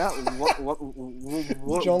is there.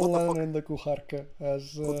 What John Lennon in the kucharka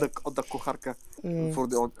as on the kucharka for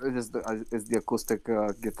the acoustic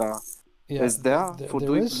guitar. Yeah, is there for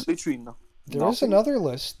doing literally no. There is another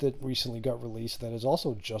list that recently got released that is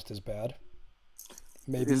also just as bad.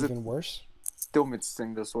 Maybe even worse. tell me to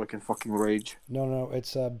sing this so I can fucking rage. No,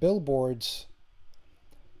 it's Billboard's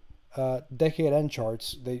decade end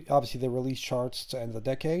charts. They release charts to end the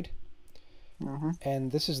decade,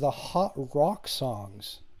 and this is the hot rock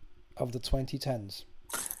songs of the 2010s.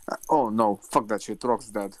 Oh no, fuck that shit. Rock's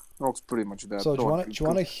dead. Rock's pretty much dead. So do you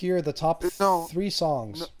want to hear the top 3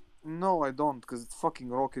 songs? No, I don't, because it's fucking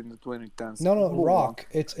rock in the 2010s. No, rock.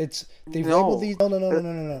 It's they've labeled these.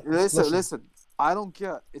 No. Listen. I don't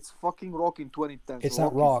care. It's fucking rock in 2010. It's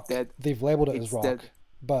not rock. Dead. They've labeled it as rock. Dead.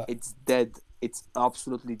 But it's dead. It's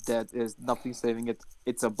absolutely dead. There's nothing saving it.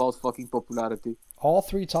 It's about fucking popularity. All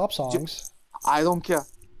 3 top songs. I don't care.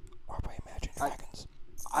 Are by Imagine Dragons.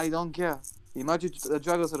 I don't care. Imagine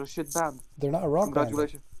Dragons are a shit band. They're not a rock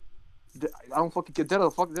Congratulations. Band. I don't fucking care. They're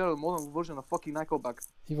a modern version of fucking Nickelback.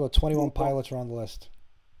 Even 21 Pilots are on the list.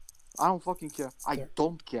 I don't fucking care. I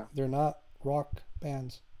don't care. They're not rock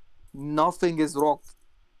bands. Nothing is rock.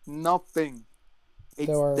 Nothing. It's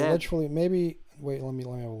there are dead. Literally maybe. Wait, let me.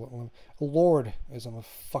 Lord is on the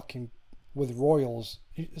fucking with Royals.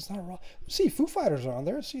 It's not rock. See, Foo Fighters are on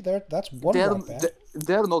there. See, that's one rock band.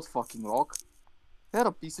 They're not fucking rock. They're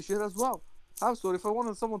a piece of shit as well. I'm sorry, if I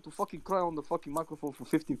wanted someone to fucking cry on the fucking microphone for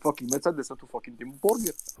 15 fucking minutes, I'd listen to fucking Dimmu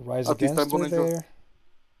Borgir. Rise Against are there.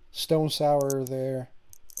 Stone Sour are there.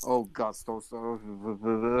 Oh god, Stone Sour.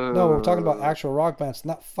 No, we're talking about actual rock bands,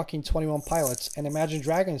 not fucking 21 Pilots and Imagine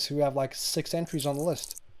Dragons, who have like 6 entries on the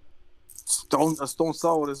list. Stone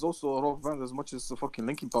Sour is also a rock band as much as fucking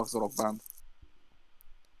Linkin Park's a rock band.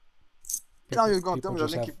 Now you're gonna tell me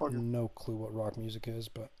that Linkin Park. No clue what rock music is,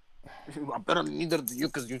 but. Apparently neither do you,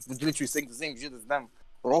 because you literally saying the same shit as them.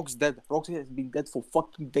 Rock's dead. Rock has been dead for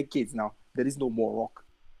fucking decades now. There is no more rock.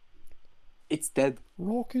 It's dead.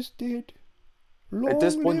 Rock is dead. At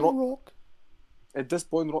this point, rock. At this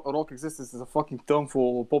point, rock exists as a fucking term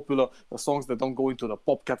for popular songs that don't go into the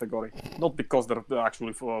pop category. Not because they're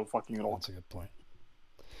actually for fucking rock. That's a good point.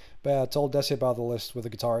 But I told Desi about the list with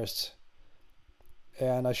the guitarists.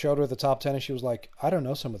 And I showed her the top 10 and she was like, I don't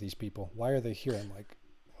know some of these people. Why are they here? I'm like,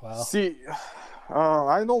 wow. See,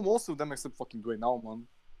 I know most of them except fucking Dwayne Allman,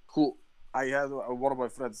 who I had one of my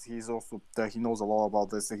friends. He knows a lot about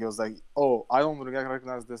this. And he was like, "Oh, I don't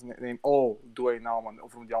recognize this name. Oh, Dwayne Allman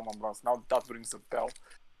from the Allman Brothers. Now that rings a bell."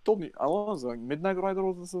 Told me I was like Midnight Rider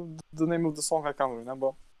was the name of the song. I can't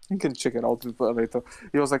remember. You can check it out later.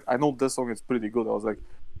 He was like, "I know this song. It's pretty good." I was like,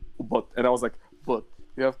 "But," and I was like, "But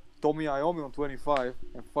you have Tommy Iommi on 25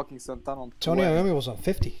 and fucking Santana on 20." Tony Iommi was on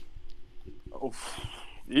 50. Oh,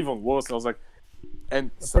 even worse. I was like, and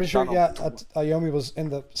I'm pretty sure, Iommi was in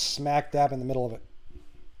the smack dab in the middle of it.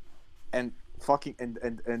 And fucking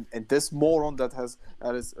and this moron that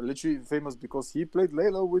is literally famous because he played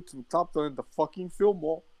Layla with Clapton in the fucking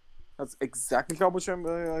Fillmore. That's exactly how much I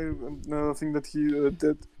think that he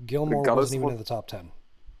did. Gilmore wasn't even in the top 10.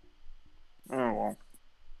 Oh well.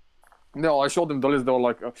 No, I showed them the list. They were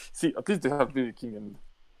like, see, at least they have B.B. King and.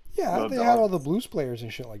 Yeah, they had all the blues players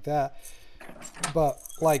and shit like that. But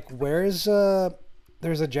like, there's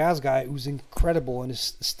a jazz guy who's incredible and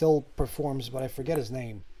still performs, but I forget his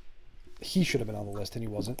name. He should have been on the list and he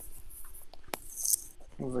wasn't.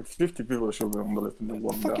 There was like 50 people that should have been on the list and they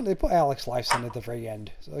weren't. They put Alex Lifeson at the very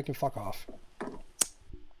end, so they can fuck off.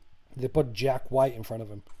 They put Jack White in front of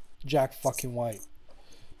him. Jack fucking White.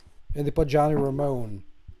 And they put Johnny Ramone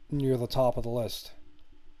near the top of the list.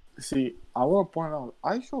 See, I want to point out,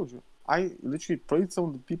 I showed you. I literally played some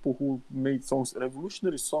of the people who made songs,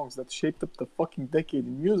 revolutionary songs that shaped up the fucking decade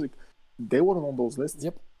in music. They weren't on those lists.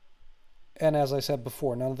 Yep. And as I said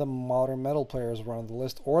before, none of the modern metal players were on the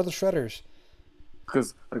list, or the shredders.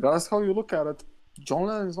 Because regardless how you look at it, John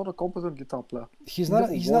Lennon is not a competent guitar player. He's not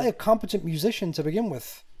a competent musician to begin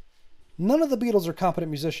with. None of the Beatles are competent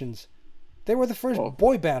musicians. They were the first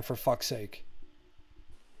boy band, for fuck's sake.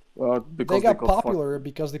 They got popular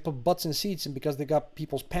because they put butts in seats and because they got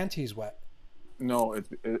people's panties wet. No,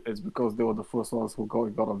 it's because they were the first ones who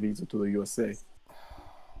got a visa to the USA.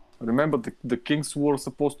 Remember, the Kings were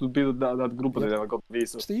supposed to be that group, but they never got a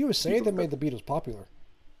visa. It's the USA that made the Beatles popular.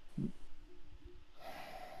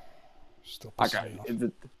 Still pissing me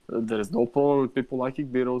off. There is no problem with people liking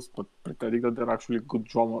Beatles, but pretending that they're actually good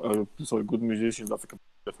good musicians, that's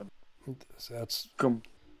different. That's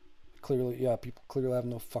clearly, people clearly have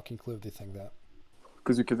no fucking clue if they think that.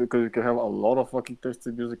 Because you can have a lot of fucking taste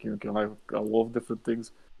in music, and you can have a lot of different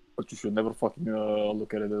things, but you should never fucking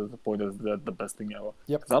look at it as the point as the best thing ever.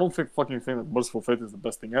 Yep. I don't think that Merciful Fate is the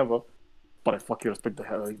best thing ever, but I fucking respect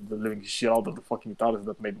the living shit out of the fucking guitarists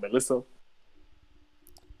that made Melissa.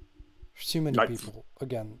 There's too many people.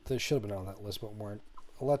 Again, they should have been on that list, but weren't.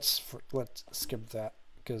 Let's skip that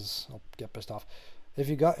because I'll get pissed off. If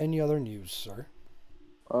you got any other news, sir.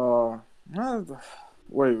 Uh, uh,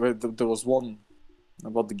 wait. There was one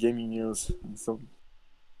about the gaming news. And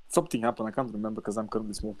something happened. I can't remember because I'm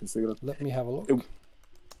currently smoking cigarette. Let me have a look.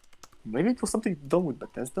 Maybe it was something done with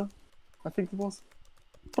Bethesda. I think it was.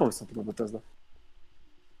 Probably something with Bethesda.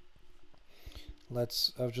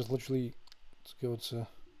 I've just literally, let's go to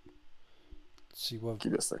see what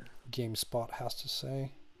GameSpot has to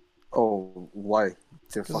say. Oh, why?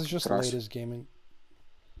 Because it's just the latest gaming.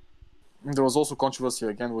 There was also controversy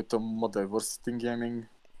again with the more diversity in gaming.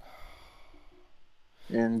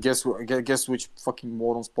 And guess which fucking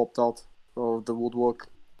morons popped out of the woodwork?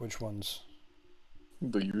 Which ones?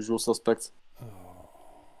 The usual suspects. Oh.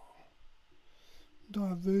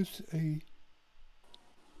 Diversity.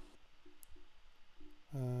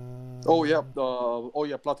 Oh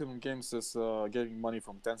yeah, Platinum Games is getting money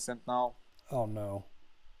from Tencent now. Oh no.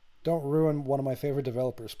 Don't ruin one of my favorite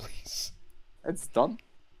developers, please. It's done.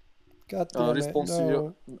 God damn it,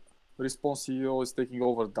 no. Respawn CEO is taking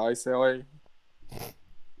over DICE LA.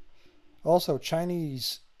 Also,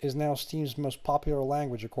 Chinese is now Steam's most popular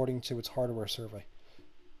language according to its hardware survey.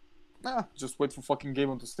 Just wait for fucking Game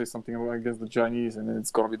On to say something against the Chinese and then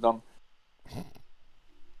it's gonna be done.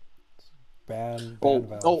 Ban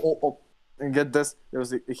Valve. Oh. And get this, there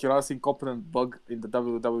was a harassing component bug in the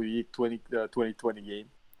WWE 2020 game.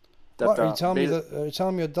 What, are you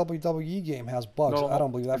telling me a WWE game has bugs? No, I don't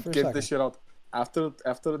believe that for a second. Get this shit out.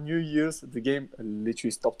 After New Year's, the game literally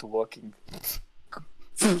stopped working.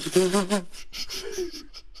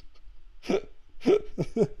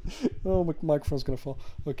 Oh, my microphone's gonna fall.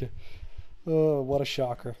 Okay. Oh, what a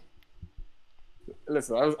shocker.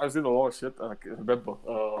 Listen, I've seen a lot of shit. I remember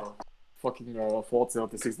fucking Fallout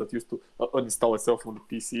 76 that used to uninstall itself on the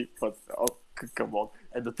PC, but come on.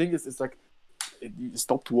 And the thing is, it's like it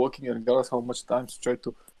stopped working, and regardless how much time to try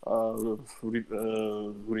to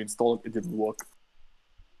reinstall it, it didn't work.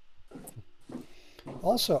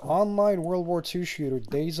 Also, online World War II shooter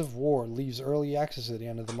Days of War leaves early access at the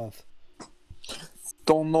end of the month.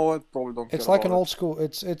 Don't know it, probably don't care. It's like an old school.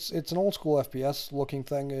 It's an old school FPS looking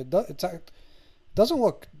thing. It doesn't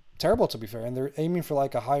look terrible, to be fair, and they're aiming for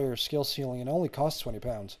like a higher skill ceiling, and it only costs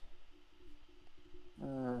 £20.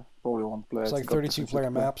 Probably won't play. It's like 32 player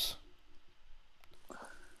maps.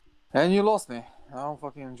 And you lost me. I don't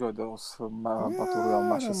fucking enjoy those battle royale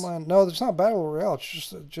matches. No, it's not battle royale. It's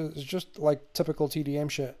just like typical TDM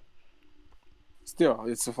shit. Still,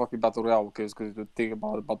 it's a fucking battle royale because the thing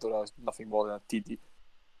about a battle royale is nothing more than a TD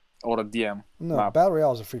or a DM. No, map. battle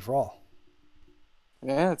royale is a free for all.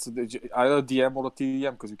 Yeah, it's either a DM or a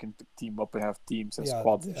TDM because you can team up and have teams and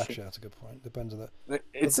squads. And actually, shit. That's a good point. Depends on that.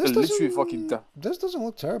 It's literally fucking. This doesn't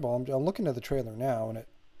look terrible. I'm looking at the trailer now, and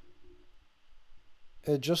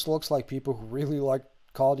it just looks like people who really like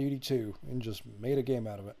Call of Duty 2 and just made a game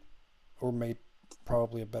out of it, or made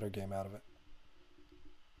probably a better game out of it.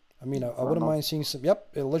 I mean, I wouldn't mind seeing some.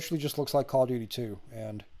 Yep, it literally just looks like Call of Duty 2,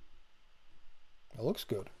 and it looks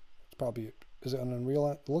good. It's probably is it an Unreal?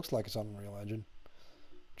 It looks like it's on Unreal Engine,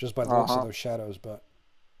 just by the looks of those shadows. But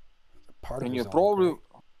you're probably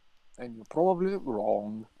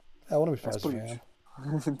wrong. I wouldn't be surprised if I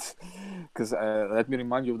am. Because let me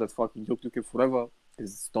remind you of that fucking joke took forever.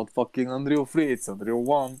 It's not fucking Unreal 3, it's Unreal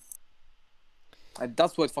 1. And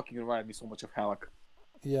that's why it fucking reminded me so much of Havoc.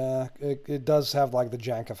 Yeah, it does have like the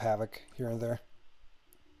jank of Havoc here and there.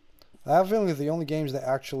 I have a feeling that the only games that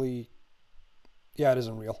actually... Yeah, it is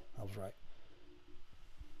Unreal. I was right.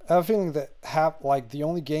 I have a feeling that the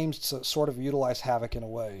only games to sort of utilize Havoc in a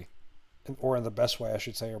way, or in the best way I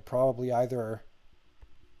should say, are probably either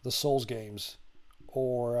the Souls games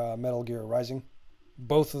or Metal Gear Rising.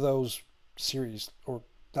 Both of those series, or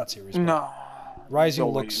not series. No,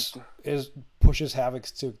 Rising pushes Havoc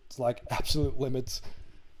to like absolute limits.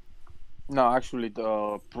 No, actually,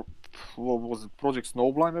 what was it? Project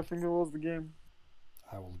Snowblind, I think it was the game.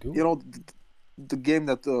 I will Google. You know, the game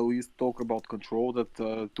that we used to talk about, Control,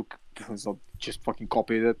 that just fucking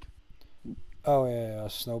copied it. Oh yeah,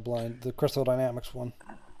 Snowblind, the Crystal Dynamics one.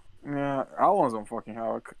 Yeah, that one's on fucking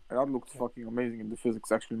Havoc. That looked fucking amazing, and the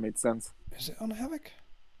physics actually made sense. Is it on Havoc?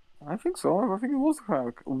 I think so. I think it was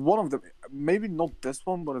Havoc. One of them, maybe not this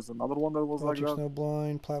one, but it's another one that was Project like that.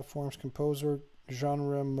 Snowblind, platforms, composer,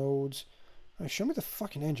 genre, modes. Show me the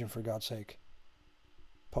fucking engine, for God's sake.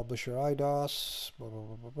 Publisher IDOS. Blah, blah,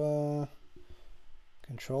 blah, blah, blah.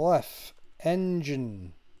 Control F.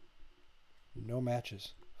 Engine. No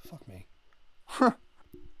matches. Fuck me.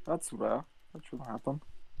 That's rare. That shouldn't happen.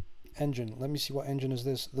 Engine. Let me see, what engine is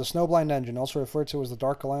this. The Snowblind engine, also referred to as the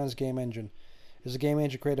Dark Alliance game engine, is a game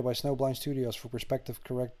engine created by Snowblind Studios for perspective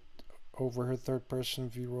correct over her third-person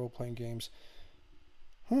view role-playing games.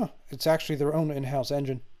 Huh. It's actually their own in-house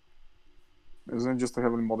engine. Isn't it just a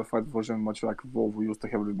heavily modified version, much like Volvo used a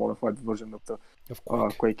heavily modified version of the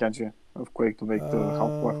Quake engine of Quake to make the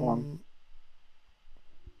Half-Life 1?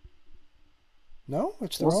 No,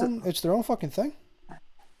 it's their own. It's their own fucking thing.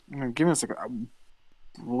 Give me a second.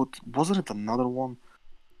 Wasn't it another one?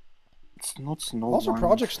 It's not Snowblind. Also,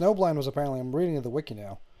 Project Snowblind was apparently. I'm reading the wiki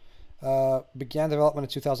now. Began development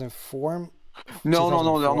in 2004.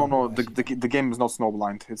 No. The game is not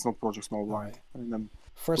Snowblind. It's not Project Snowblind. Right.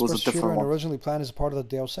 First-person shooter and originally planned as part of the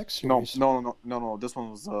Deus Ex series. No. This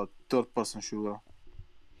one was a third-person shooter.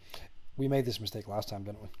 We made this mistake last time,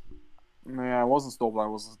 didn't we? Yeah, it wasn't Snowblind.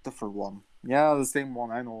 It was a different one. Yeah, the same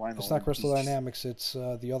one. I know. It's not Crystal Dynamics. It's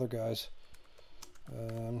the other guys.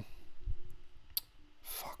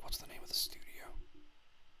 Fuck, what's the name of the studio?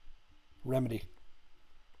 Remedy.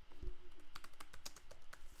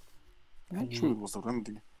 I'm sure it was a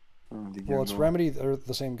Remedy. Well, it's Remedy. They're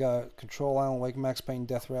the same guy. Control, Alan Wake, Max Payne,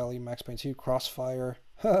 Death Rally, Max Payne 2, Crossfire.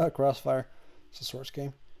 Crossfire. It's a Source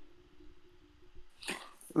game.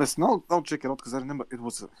 Listen, I'll check it out because I remember it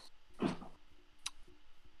was.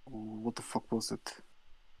 What the fuck was it?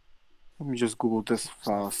 Let me just Google this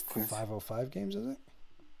fast. 505 games, is it?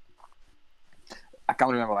 I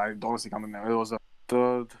can't remember. I honestly can't remember. It was a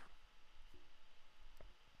third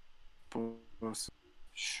person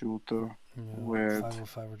shooter with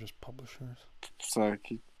 505 were just publishers.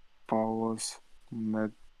 Psychic Powers,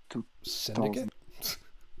 Syndicate?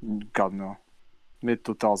 God no.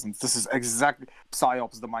 Mid-2000s. This is exactly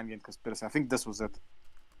PsyOps, the Mind Game Conspiracy. I think this was it.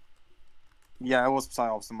 Yeah, it was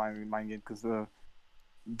PsyOps, the Mind Game, because the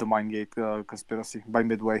Mind Game Conspiracy by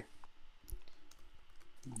Midway.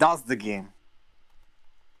 That's the game.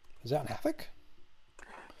 Is that Havoc?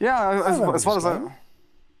 Yeah, as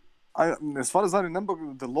far as I remember,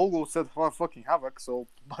 the logo said fucking Havoc, so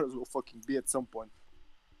might as well fucking be at some point.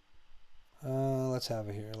 Let's have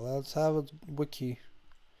it here. Let's have a wiki.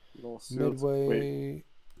 Midway.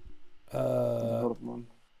 Development.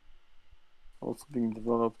 Also being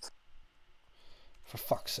developed. For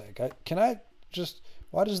fuck's sake.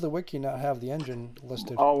 Why does the wiki not have the engine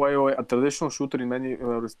listed? Oh, wait. A traditional shooter in many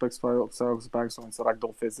respects Psyops banks on its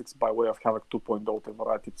ragdoll physics by way of Havoc 2.0 to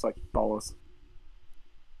variety of psychic powers.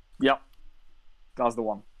 Yeah. That's the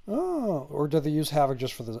one. Oh, or do they use Havoc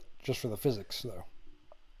just for the physics, though?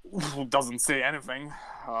 Doesn't say anything.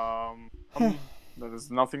 There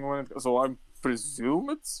is nothing on it, so I presume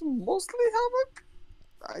it's mostly Havoc.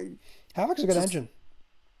 Havoc's a good engine.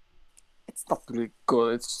 It's not really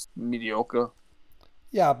good. It's mediocre.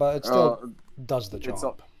 Yeah, but it still does the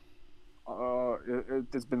job.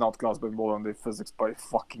 It's been outclassed by modern day physics by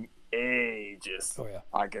fucking ages. Oh yeah.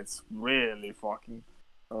 Like it's really fucking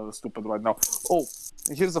stupid right now. Oh,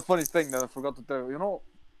 here's a funny thing that I forgot to tell you. You know,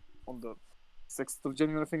 on the 6th of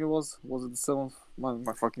January, I think it was it the 7th?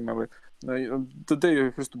 My fucking memory. The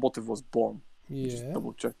day Hristo Botev was born. Yeah. Just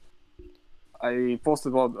double check. I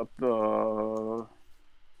posted about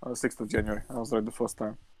 6th of January. I was right the first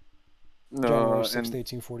time. January 6th,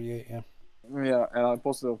 1848, yeah. Yeah, and I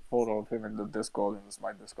posted a photo of him in the Discord, in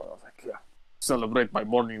my Discord. I was like, yeah, celebrate my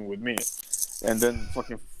morning with me. And then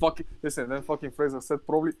fucking Fraser said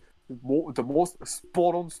probably the most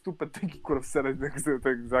spot on stupid thing he could have said in the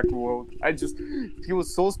exact world. He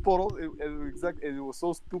was so spot on, and it was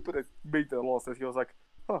so stupid it made a lot of sense. He was like,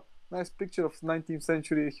 nice picture of 19th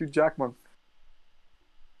century Hugh Jackman.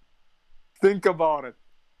 Think about it.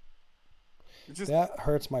 That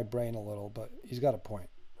hurts my brain a little, but he's got a point.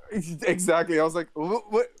 Exactly. I was like,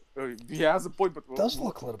 what? He has a point, but... It does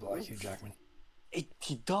look a little bit like Hugh Jackman. He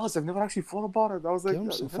does. I've never actually thought about it. I was like... Give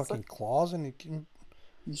him some fucking claws and he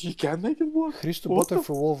can make it work. Hristo Botev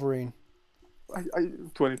for Wolverine.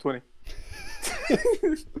 2020.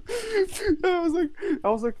 I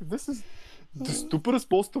was like, this is the stupidest,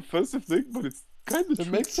 most offensive thing, but it's kind of true.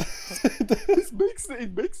 It makes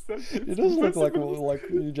sense. It does look like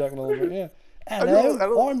Hugh Jackman a little bit, yeah.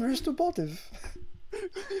 Hello, I'm Hristo Botev.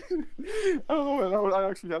 I don't know, man. I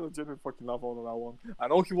actually had a genuine fucking laugh on that one. I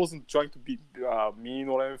know he wasn't trying to be mean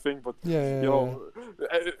or anything, but yeah, you know,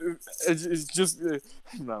 it's just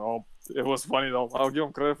no. It was funny though. I'll give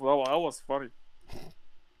him credit for that one. That was funny.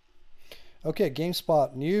 Okay,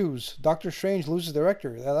 GameSpot news. Doctor Strange loses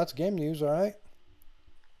director. That's game news, all right.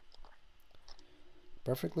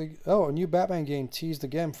 Perfectly. Oh, a new Batman game teased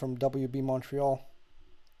again from WB Montreal.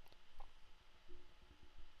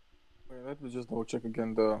 Wait, let me just double check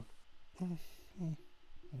again the...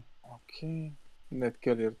 Okay. Ned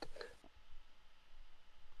Kelly.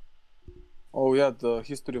 Oh yeah, the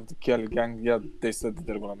history of the Kelly gang. Yeah, they said that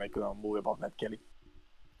they're gonna make a movie about Ned Kelly.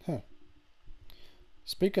 Huh.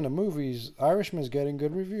 Speaking of movies, Irishman's getting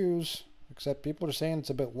good reviews, except people are saying it's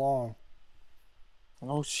a bit long.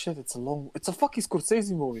 Oh shit, it's a fucking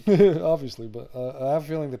Scorsese movie. Obviously, but I have a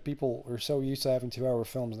feeling that people are so used to having 2-hour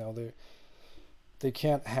films now, they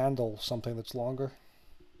can't handle something that's longer.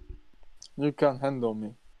 You can't handle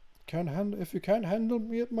me. If you can't handle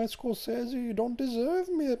me at my Scorsese, you don't deserve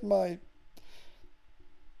me at my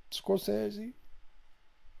Scorsese.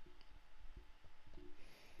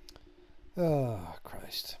 Oh,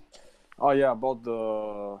 Christ. Oh yeah, about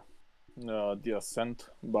the Ascent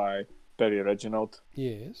by Perry Reginald.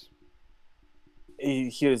 Yes.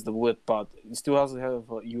 Here is the weird part. It still has to have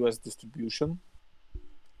a US distribution.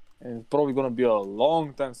 And it's probably gonna be a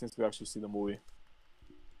long time since we actually see the movie.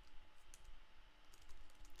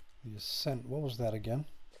 The Ascent. What was that again?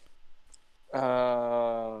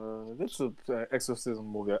 That's an exorcism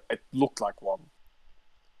movie. It looked like one.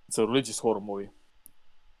 It's a religious horror movie.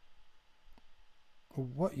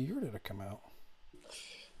 What year did it come out?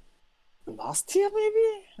 Last year,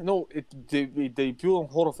 maybe? No, it debuted on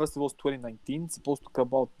horror festivals 2019. It's supposed to come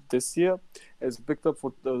out this year. It's picked up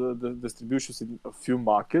for the distributions in a few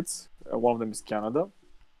markets. One of them is Canada.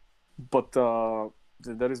 But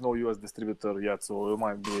there is no US distributor yet, so it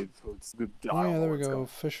might be. It's good. Oh, yeah, there we go.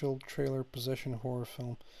 Official trailer, possession horror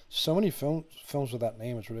film. So many films with that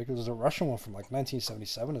name. It's ridiculous. There's a Russian one from like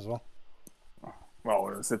 1977 as well. Well,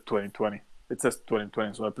 it said 2020. It says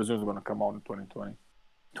 2020, so I presume it's going to come out in 2020.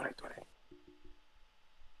 2020.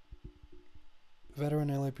 Veteran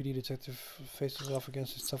LAPD detective faces off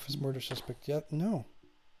against his toughest murder suspect yet. No.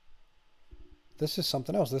 This is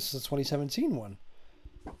something else. This is a 2017 one.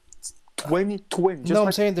 2020. No,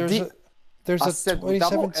 I'm saying there's a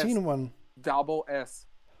 2017 one. Double S.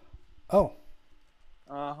 Oh.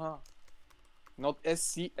 Uh-huh. Not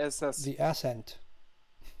SCSS. The Ascent.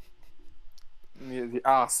 Yeah, the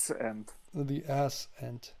ass end. The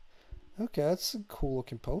Ascent. Okay, that's a cool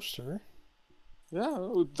looking poster. Yeah,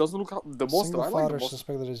 it doesn't look the most. Single father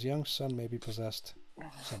suspected his young son may be possessed.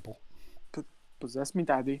 Simple. Possess me,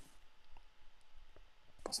 daddy.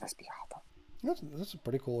 Possess me, Papa. That's a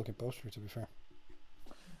pretty cool looking poster, to be fair.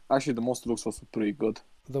 Actually, the monster looks also pretty good.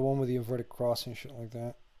 The one with the inverted cross and shit like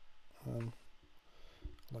that.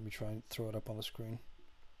 Let me try and throw it up on the screen.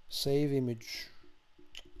 Save image.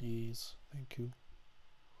 Yes, thank you.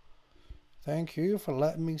 Thank you for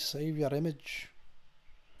letting me save your image.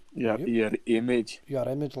 Your image. Your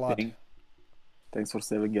image, lad. Thanks for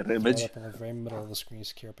saving your image. Up in the very middle of the screen,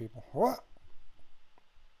 scare people. What?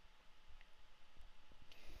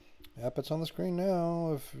 Yep, it's on the screen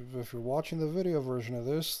now. If you're watching the video version of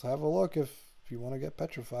this, have a look if you want to get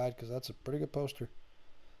petrified, because that's a pretty good poster.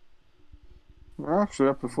 Actually,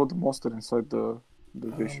 I prefer the monster inside the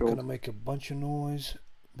show. I'm gonna make a bunch of noise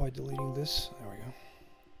by deleting this. There we go.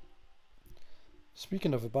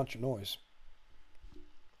 Speaking of a bunch of noise,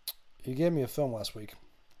 you gave me a film last week.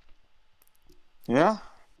 Yeah,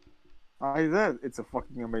 I did. It's a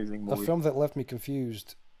fucking amazing movie. A film that left me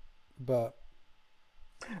confused, but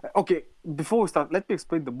okay. Before we start, let me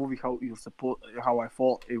explain the movie how I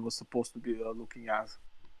thought it was supposed to be looking as.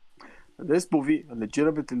 This movie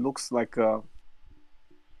legitimately looks like a.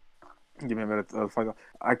 Give me a minute. I'll find out.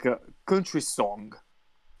 Like a country song,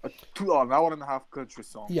 an hour and a half country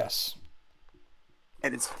song. Yes,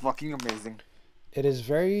 and it's fucking amazing. It is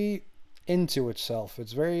very into itself.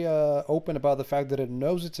 It's very open about the fact that it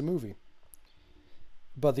knows it's a movie.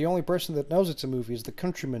 But the only person that knows it's a movie is the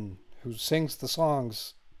countryman who sings the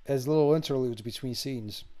songs as little interludes between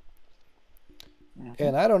scenes. Mm-hmm.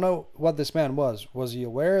 And I don't know what this man was. Was he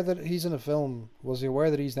aware that he's in a film? Was he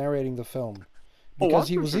aware that he's narrating the film? Because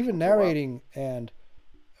he was even narrating and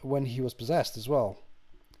when he was possessed as well.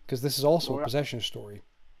 Because this is also a possession story.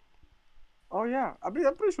 Oh yeah, I mean,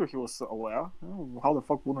 I'm pretty sure he was aware. How the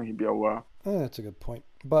fuck wouldn't he be aware? That's a good point.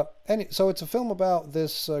 But so it's a film about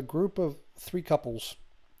this group of 3 couples.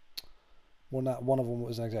 Well, not one of them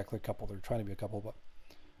was exactly a couple. They're trying to be a couple, but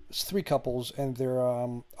it's 3 couples, and they're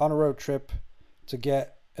on a road trip to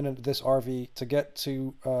get in this RV to get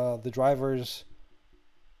to the driver's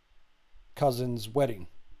cousin's wedding.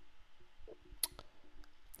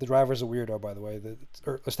 The driver's a weirdo, by the way.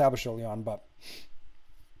 That's established early on, but.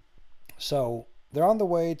 So they're on the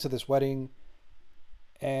way to this wedding,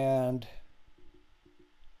 and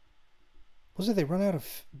was it they run out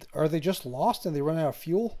of? Are they just lost and they run out of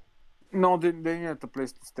fuel? No, they need a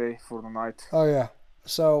place to stay for the night. Oh yeah.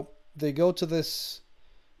 So they go to this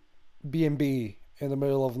B&B in the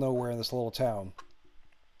middle of nowhere in this little town,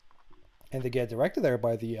 and they get directed there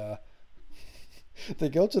by the. They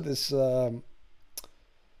go to this.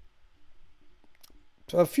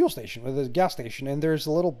 A fuel station, with a gas station, and there's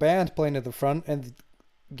a little band playing at the front, and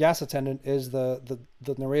gas attendant is the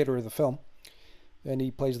narrator of the film, and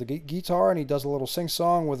he plays the guitar and he does a little sing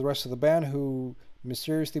song with the rest of the band, who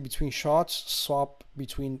mysteriously between shots swap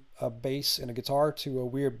between a bass and a guitar to a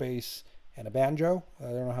weird bass and a banjo. I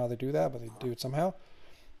don't know how they do that, but they do it somehow.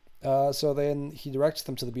 So then he directs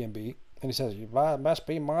them to the B&B, and he says, "You must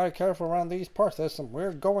be mighty careful around these parts. There's some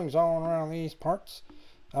weird goings on around these parts."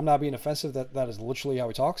 I'm not being offensive. That is literally how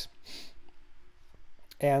he talks.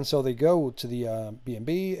 And so they go to the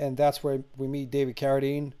B&B, and that's where we meet David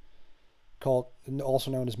Carradine,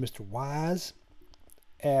 also known as Mr. Wise,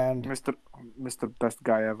 and Mr. Best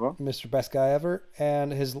Guy Ever. Mr. Best Guy Ever,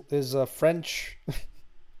 and his French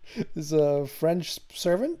is a French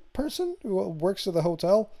servant person who works at the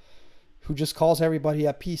hotel, who just calls everybody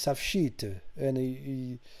a piece of shit, and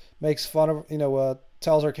he makes fun of,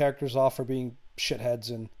 tells our characters off for being shitheads,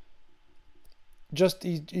 and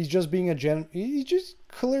he's just being he's just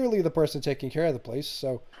clearly the person taking care of the place,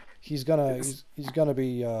 so he's gonna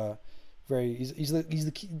be he's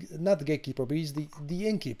not the gatekeeper, but he's the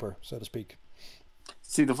innkeeper, so to speak.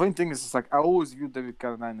 See, the funny thing is, it's like I always view David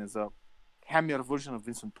Carradine as a hammier version of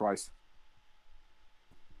Vincent Price.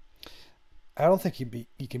 I don't think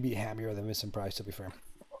he can be hammier than Vincent Price, to be fair.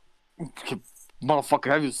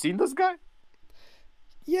 Motherfucker, have you seen this guy?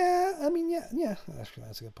 Yeah, I mean, yeah. Actually,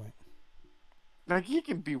 that's a good point. Like, he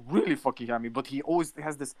can be really fucking hammy, but he always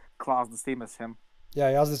has this class the same as him. Yeah,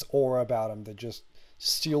 he has this aura about him that just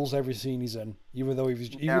steals every scene he's in. Even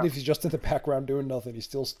if he's just in the background doing nothing, he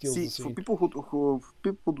still steals the scene. For people who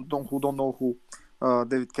don't know who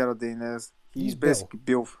David Carradine is, he's basically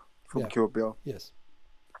Bill from Kill Bill. Yes.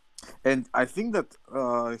 And I think that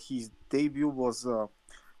his debut was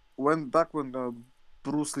when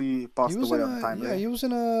Bruce Lee passed away at the time. Yeah, he was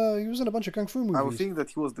in a bunch of kung fu movies. I would think that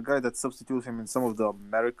he was the guy that substituted him in some of the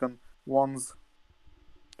American ones.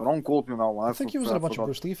 But don't quote me now. I think he was in a bunch of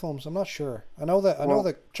Bruce Lee films. I'm not sure. I know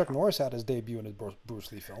that Chuck Norris had his debut in a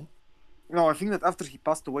Bruce Lee film. No, I think that after he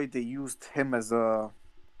passed away, they used him as a.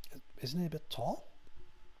 Isn't he a bit tall?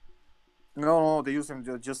 No, they used him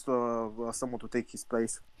just someone to take his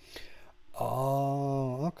place.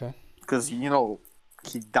 Oh, okay. Because he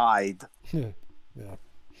died. Yeah.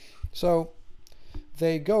 So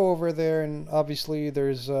they go over there, and obviously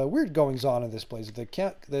there's weird goings on in this place.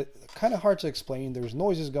 They're kind of hard to explain. There's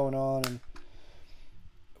noises going on, and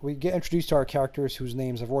we get introduced to our characters whose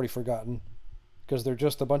names I've already forgotten, because they're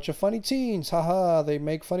just a bunch of funny teens. Haha, they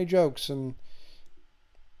make funny jokes, and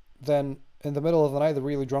then in the middle of the night, the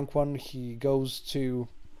really drunk one, he goes to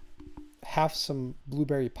have some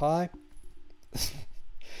blueberry pie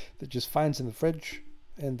that just finds in the fridge,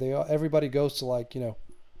 and everybody goes to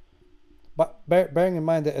but bearing in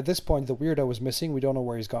mind that at this point the weirdo is missing, we don't know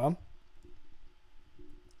where he's gone.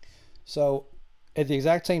 So at the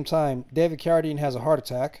exact same time, David Carradine has a heart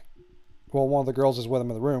attack. Well, one of the girls is with him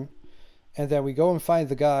in the room, and then we go and find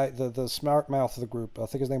the guy, the smart mouth of the group. I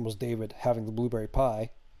think his name was David, having the blueberry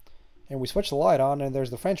pie, and we switch the light on, and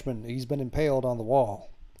there's the Frenchman. He's been impaled on the wall.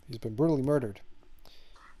 He's been brutally murdered.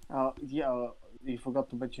 You forgot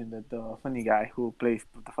to mention that the funny guy who plays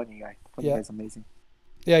the funny guy. The funny guy is amazing.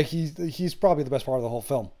 Yeah, he's probably the best part of the whole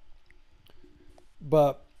film.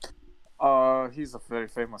 But he's a very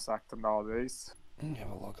famous actor nowadays. Let me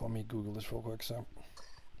have a look. Let me Google this real quick. So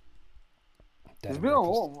there's been a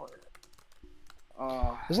long.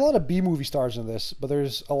 There's a lot of B movie stars in this, but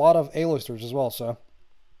there's a lot of A-listers as well. So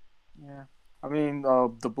yeah, I mean,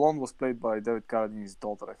 the blonde was played by David Carradine's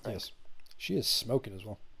daughter, I think. Yes, she is smoking as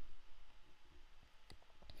well.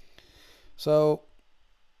 So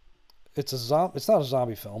it's not a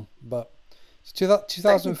zombie film, but it's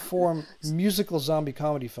 2004 musical zombie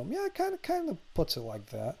comedy film. Yeah, it kind of puts it like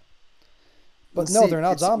that. But no, they're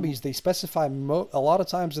not zombies. They specify a lot of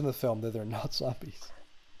times in the film that they're not zombies.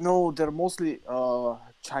 No, they're mostly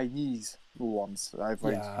Chinese ones.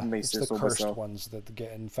 It's the cursed ones that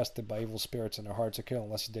get infested by evil spirits and are hard to kill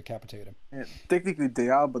unless you decapitate them. Yeah, technically they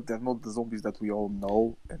are, but they're not the zombies that we all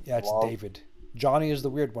know. Yeah, it's love. David. Johnny is the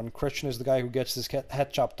weird one. Christian is the guy who gets his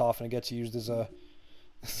head chopped off and it gets used as a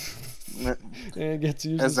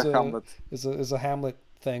Hamlet. As a Hamlet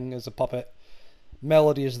thing, as a puppet.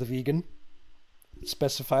 Melody is the vegan. It's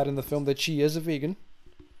specified in the film that she is a vegan.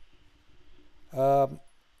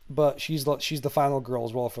 But she's the final girl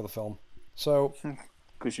as well for the film. So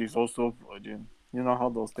because she's also a virgin. You know how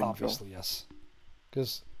those things obviously go. Yes.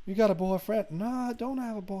 Because you got a boyfriend? No, I don't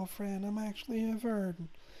have a boyfriend. I'm actually a virgin.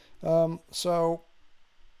 So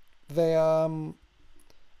they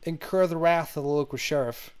incur the wrath of the local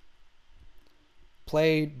sheriff,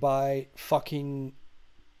 played by I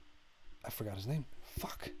forgot his name.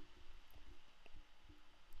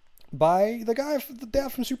 by the guy, the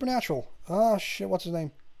dad from Supernatural. Ah, shit, what's his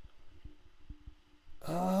name?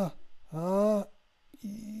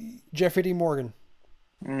 Jeffrey D. Morgan.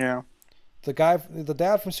 Yeah. The guy, the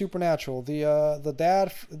dad from Supernatural. The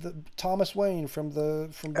dad, Thomas Wayne from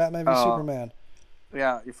Batman v Superman.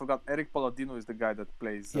 Yeah, you forgot Eric Palladino is the guy that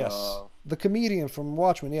plays. Yes, the comedian from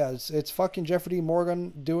Watchmen. Yeah, it's fucking Jeffrey D.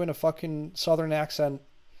 Morgan doing a fucking Southern accent,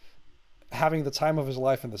 having the time of his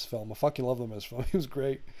life in this film. I fucking love him in this film. He was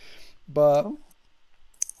great. But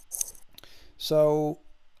so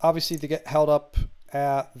obviously they get held up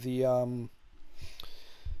at the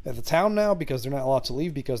town now because they're not allowed to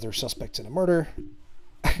leave because they're suspects in a murder.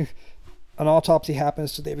 An autopsy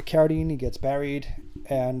happens to David Carradine. He gets buried,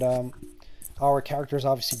 and our characters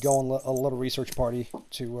obviously go on a little research party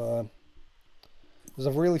to. There's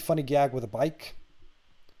a really funny gag with a bike,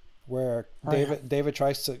 where David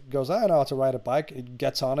goes, I don't know how to ride a bike. It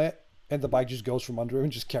gets on it, and the bike just goes from under him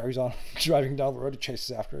and just carries on driving down the road. It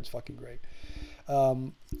chases after. It's fucking great.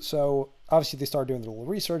 So obviously they start doing a little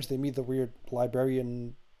research. They meet the weird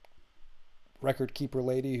librarian record keeper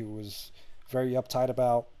lady who was very uptight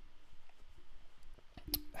about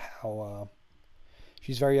how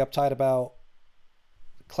she's very uptight about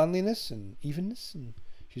cleanliness and evenness, and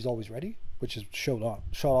she's always ready, which is showed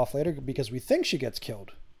off later because we think she gets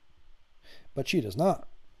killed, but she does not,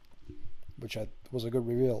 which was a good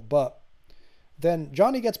reveal. But then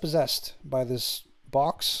Johnny gets possessed by this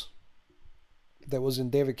box that was in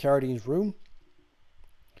David Carradine's room,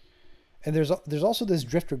 and there's also this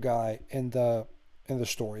drifter guy in the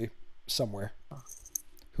story somewhere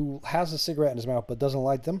who has a cigarette in his mouth but doesn't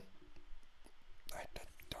light them. I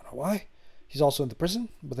don't know why. He's also in the prison,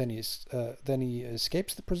 but then he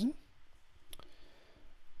escapes the prison,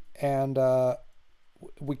 and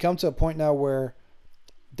we come to a point now where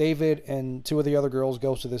David and two of the other girls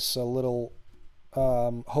go to this little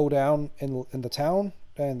hoedown in the town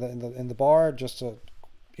and in the bar just to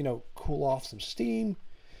cool off some steam.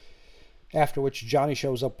 After which Johnny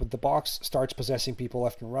shows up with the box, starts possessing people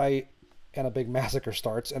left and right, and a big massacre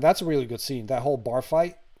starts. And that's a really good scene. That whole bar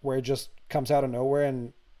fight where it just comes out of nowhere,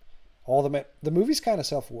 and all the movie's kind of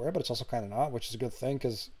self-aware, but it's also kind of not, which is a good thing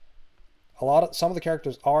because some of the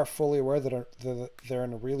characters are fully aware that they're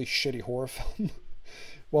in a really shitty horror film,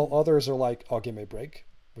 while others are like, "Oh, give me a break,"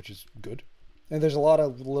 which is good. And there's a lot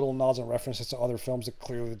of little nods and references to other films that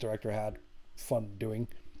clearly the director had fun doing.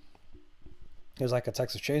 There's like a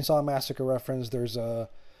Texas Chainsaw Massacre reference. There's an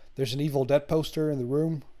Evil Dead poster in the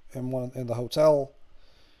room in the hotel.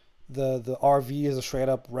 The RV is a straight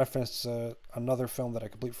up reference to another film that I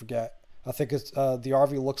completely forget. I think it's the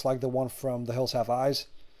RV looks like the one from The Hills Have Eyes.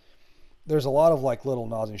 There's a lot of like little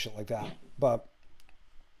nods and shit like that. But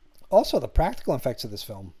also the practical effects of this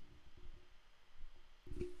film.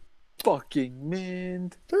 Fucking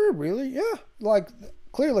mint. They're really, yeah. Like,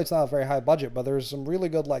 clearly it's not a very high budget, but there's some really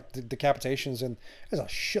good like decapitations, and there's a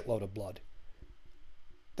shitload of blood.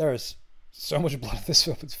 There is so much blood in this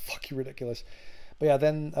film. It's fucking ridiculous. But yeah,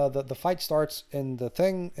 then the fight starts in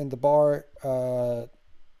the bar. I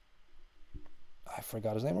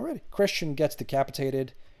forgot his name already. Christian gets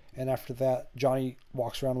decapitated, and after that, Johnny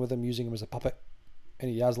walks around with him, using him as a puppet, and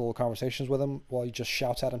he has little conversations with him while he just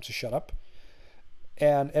shouts at him to shut up.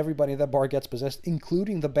 And everybody in that bar gets possessed,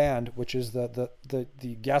 including the band, which is the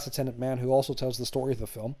gas attendant man who also tells the story of the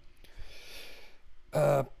film.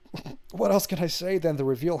 What else can I say? Then the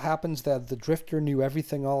reveal happens that the drifter knew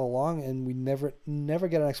everything all along, and we never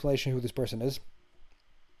get an explanation who this person is,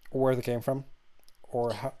 or where they came from,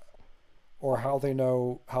 or how they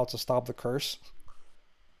know how to stop the curse.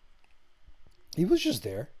 He was just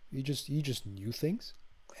there. He just knew things,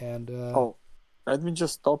 and let me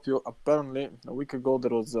just stop you. Apparently, a week ago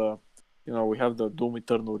there was, we have the Doom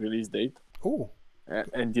Eternal release date. Oh.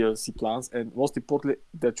 And DLC plans, and most importantly,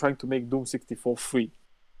 they're trying to make Doom 64 free.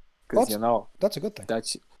 Because that's a good thing.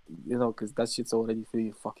 Because that shit's already free.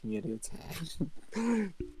 You fucking idiots.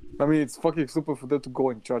 I mean, it's fucking super for them to go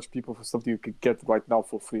and charge people for something you could get right now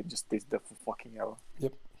for free and just stay there for fucking ever.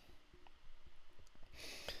 Yep.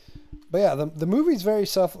 But yeah, the movie's very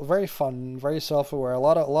fun, very self-aware. A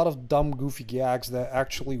lot of dumb, goofy gags that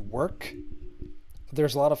actually work.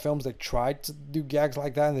 There's a lot of films that tried to do gags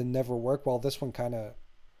like that and they never work. While this one kind of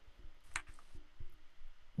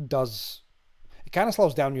does. It kind of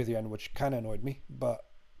slows down near the end, which kind of annoyed me, but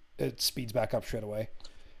it speeds back up straight away.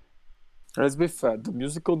 Let's be fair. The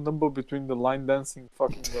musical number between the line dancing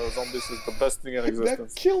fucking zombies is the best thing in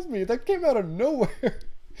existence. That killed me. That came out of nowhere.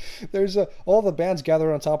 There's all the bands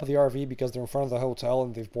gathered on top of the RV because they're in front of the hotel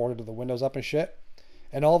and they've boarded the windows up and shit.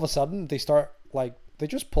 And all of a sudden they start they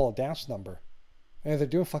just pull a dance number, and they're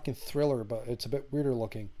doing fucking Thriller, but it's a bit weirder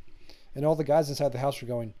looking. And all the guys inside the house were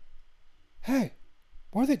going, "Hey,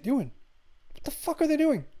 what are they doing? What the fuck are they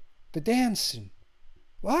doing? They're dancing."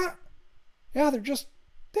 What? Yeah, they're just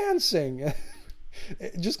dancing.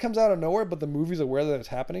 It just comes out of nowhere, but the movie's aware that it's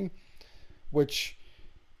happening. Which,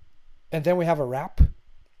 and then we have a rap,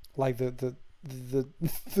 like the the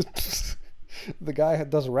guy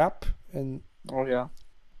does a rap, and Oh yeah,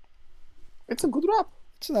 it's a good rap.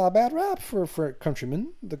 it's not a bad rap for a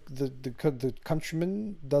countryman. The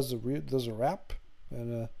countryman does a rap,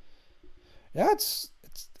 and yeah, it's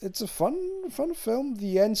a fun film.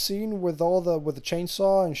 The end scene with the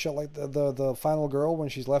chainsaw and shit, like the final girl when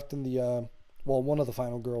she's left in the one of the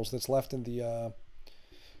final girls that's left in the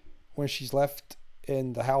when she's left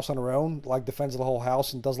in the house on her own, like defends the whole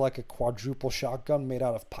house and does like a quadruple shotgun made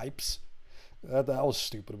out of pipes. That was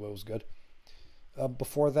stupid, but it was good.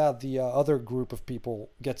 Before that, the other group of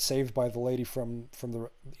people get saved by the lady from the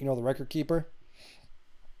the record keeper.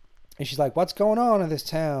 And she's like, "What's going on in this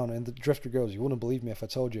town?" And the drifter goes, "You wouldn't believe me if I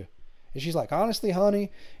told you." And she's like, "Honestly,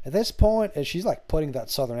 honey, at this point," and she's like putting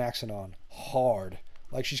that southern accent on hard.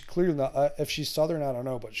 Like she's clearly not. If she's southern, I don't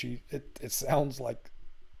know, but it sounds like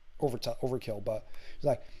overkill. But she's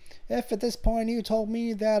like, "If at this point you told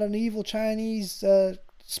me that an evil Chinese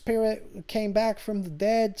spirit came back from the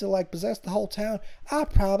dead to like possess the whole town,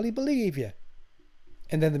 I'd probably believe you."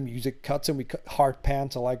 And then the music cuts and we hard pan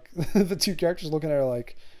to like the two characters looking at her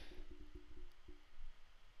like,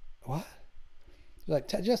 "What?" Like,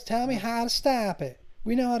 "Just tell me how to stop it.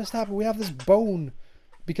 We know how to stop it. We have this bone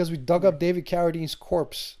because we dug up David Carradine's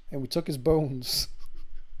corpse and we took his bones."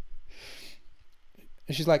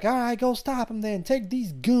 And she's like, "All right, go stop him then. Take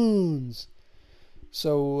these guns."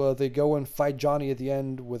 So they go and fight Johnny at the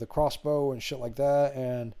end with a crossbow and shit like that.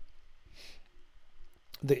 And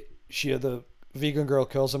the vegan girl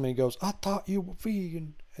kills him and he goes, "I thought you were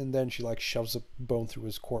vegan." And then she like shoves a bone through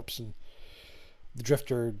his corpse and the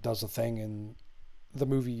drifter does a thing and the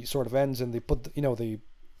movie sort of ends and they put they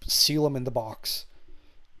seal him in the box.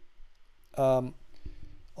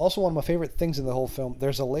 Also, one of my favorite things in the whole film,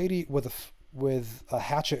 there's a lady with a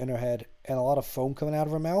hatchet in her head and a lot of foam coming out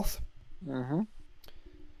of her mouth. Mm-hmm.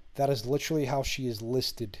 That is literally how she is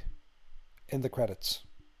listed in the credits.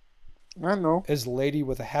 I know. Is lady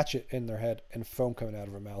with a hatchet in their head and foam coming out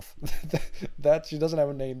of her mouth. That she doesn't have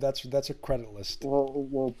a name. That's a credit list.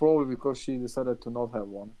 Well, probably because she decided to not have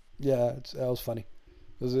one. Yeah, that was funny.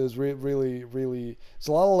 It was really, really. It's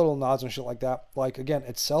a lot of little nods and shit like that. Like again,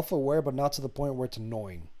 it's self-aware, but not to the point where it's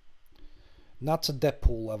annoying. Not to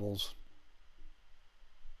Deadpool levels.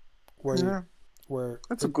 Where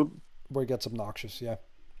That's a good. Where it gets obnoxious. Yeah.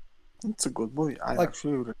 It's a good movie. I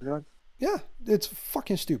actually really like. Yeah, it's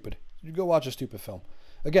fucking stupid. You go watch a stupid film.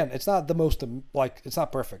 Again, it's not the most it's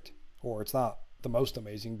not perfect or it's not the most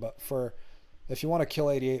amazing, but if you want to kill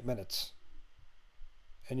 88 minutes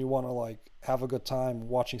and you want to like have a good time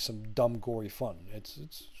watching some dumb gory fun, it's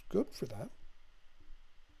good for that.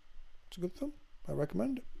 It's a good film. I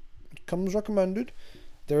recommend it. It comes recommended.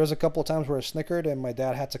 There is a couple of times where I snickered and my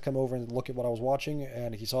dad had to come over and look at what I was watching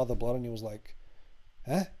and he saw the blood and he was like,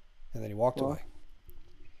 "Huh?" And then he walked away.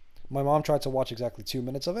 My mom tried to watch exactly 2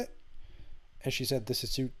 minutes of it, and she said, "This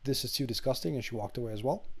is too disgusting," and she walked away as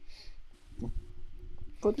well.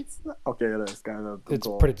 But it's not okay. That's kind of. It's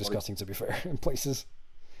pretty disgusting, to be fair, in places.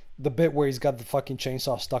 The bit where he's got the fucking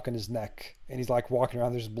chainsaw stuck in his neck, and he's like walking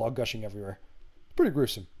around, there's blood gushing everywhere. Pretty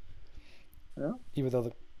gruesome. Yeah. Even though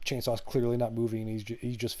the chainsaw's clearly not moving, and he's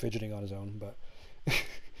just fidgeting on his own, but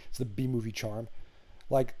it's the B movie charm.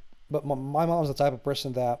 Like, but my mom's the type of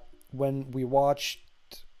person that when we watched.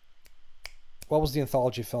 What was the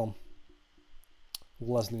anthology film?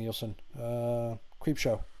 Leslie Nielsen.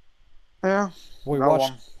 Creepshow. Yeah. We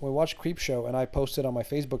watched Creepshow, and I posted on my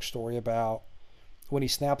Facebook story about when he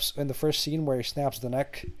snaps in the first scene where he snaps the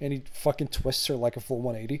neck and he fucking twists her like a full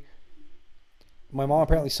 180. My mom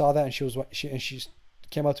apparently saw that and she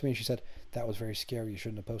came up to me and she said, "That was very scary. You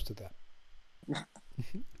shouldn't have posted that."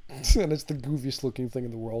 And it's the goofiest looking thing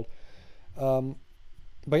in the world.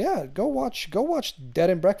 But yeah, go watch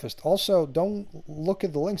Dead and Breakfast. Also, don't look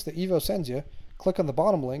at the links that Evo sends you. Click on the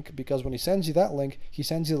bottom link because when he sends you that link, he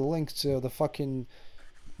sends you the link to the fucking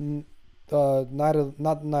Night of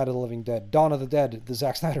the Living Dead, Dawn of the Dead, the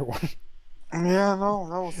Zack Snyder one. Yeah, no,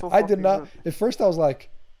 that was so. I did not. Good. At first, I was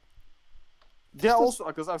like, yeah. Also,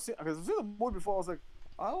 because I've seen the movie before, I was like,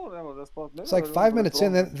 I don't know this part. It's like 5 minutes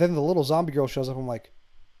in, then the little zombie girl shows up. I'm like,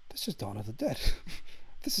 this is Dawn of the Dead.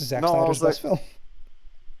 This is Zack Snyder's best film.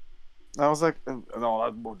 I was like,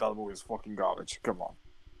 no, that movie is fucking garbage. Come on.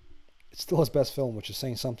 It's still his best film, which is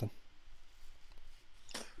saying something.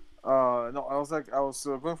 No, I was going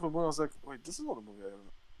for the movie. I was like, wait, this is not a movie I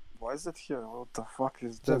why is it here? What the fuck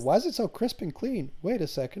is So this? why is it so crisp and clean? Wait a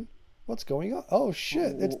second. What's going on? Oh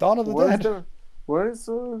shit! It's Dawn of the Dead. Where is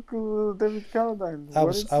David Carradine? I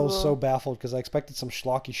was so baffled because I expected some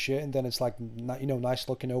schlocky shit, and then it's like nice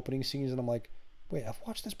looking opening scenes, and I'm like, wait, I've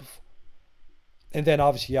watched this before. And then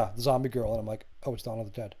obviously, yeah, the zombie girl, and I'm like, oh, it's Dawn of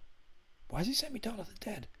the Dead. Why does he send me Dawn of the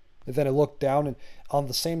Dead? And then I looked down, and on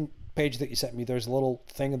the same page that you sent me, there's a little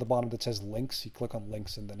thing at the bottom that says links. You click on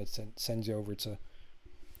links, and then it sends you over to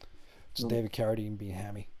David Carradine being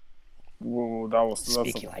hammy. Whoa, that's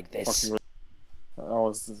speaking like this. That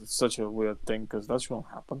was such a weird thing because that shouldn't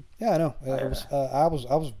happen. Yeah, I know. I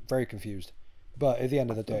was very confused, but at the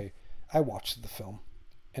end of the day, I watched the film,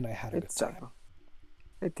 and I had a good time.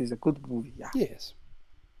 It is a good movie. Yeah. Yes.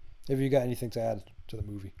 Have you got anything to add to the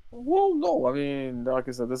movie? Well, no. I mean, like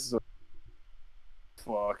I said, this is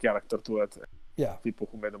a character to it. Yeah. People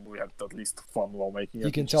who made the movie had at least fun while making it.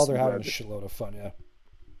 You can tell they're having a shitload of fun. Yeah.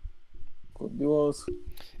 Could be worse.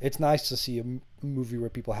 It's nice to see a movie where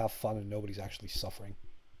people have fun and nobody's actually suffering,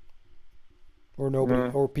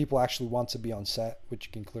 or people actually want to be on set, which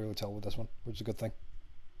you can clearly tell with this one, which is a good thing.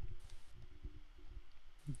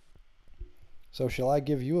 So shall I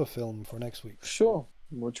give you a film for next week? Sure.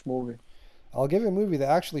 Which movie? I'll give you a movie that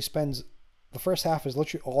actually spends the first half is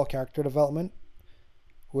literally all character development,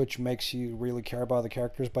 which makes you really care about the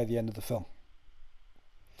characters by the end of the film.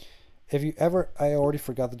 If you ever, I already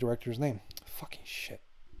forgot the director's name. Fucking shit.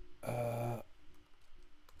 Have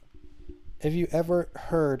you ever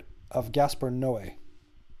heard of Gaspar Noé?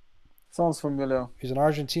 Sounds familiar. He's an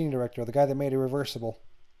Argentine director, the guy that made Irreversible.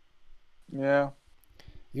 Yeah.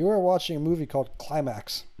 You were watching a movie called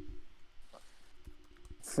Climax. I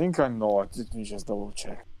think I know it. Let me just double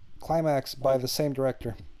check. Climax by the same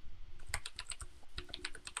director.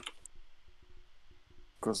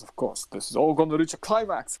 Because of course, this is all gonna reach a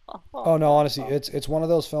climax. Oh no, honestly, it's one of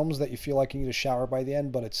those films that you feel like you need a shower by the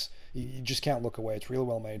end, but you just can't look away. It's really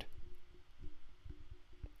well made.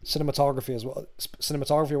 Cinematography as well.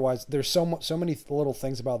 Cinematography wise, there's so many little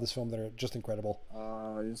things about this film that are just incredible.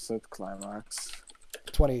 You said Climax.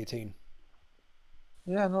 2018.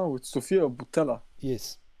 Yeah, no, it's Sofia Boutella.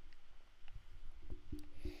 Yes.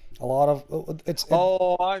 A lot of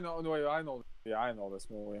I know. No, I know. Yeah, I know this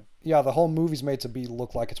movie. Yeah, the whole movie's made to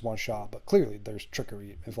look like it's one shot, but clearly there's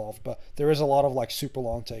trickery involved. But there is a lot of like super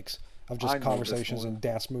long takes of just conversations and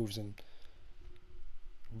dance moves and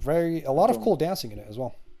a lot of cool dancing in it as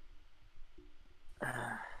well.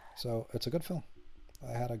 So it's a good film.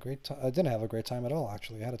 I had a great time. I didn't have a great time at all,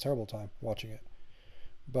 actually. I had a terrible time watching it.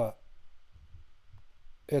 But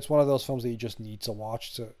it's one of those films that you just need to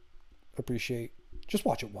watch to appreciate. Just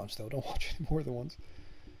watch it once, though. Don't watch it more than once.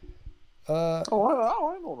 I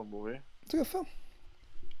know the movie. It's a good film.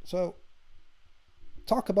 So,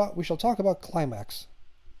 we shall talk about Climax.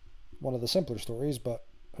 One of the simpler stories, but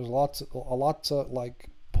there's a lot to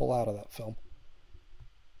like pull out of that film.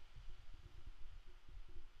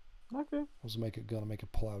 Okay. I was gonna make a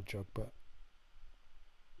pull out joke, but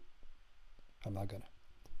I'm not gonna.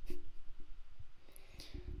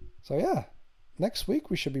 So yeah, next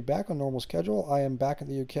week we should be back on normal schedule. I am back in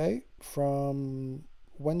the UK from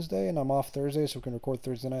Wednesday, and I'm off Thursday, so we can record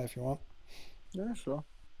Thursday night if you want. Yeah, sure.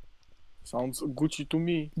 Sounds Gucci to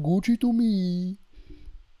me. Gucci to me.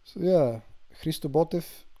 So yeah, Hristo Botev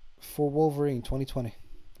for Wolverine 2020.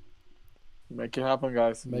 Make it happen,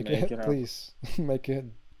 guys. Make it happen. Please. Make it.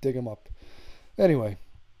 Dig him up. Anyway,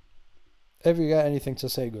 have you got anything to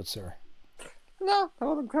say, good sir? No,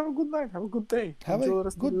 have a good night. Have a good day. Have a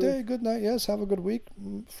good day, good night. Yes, have a good week,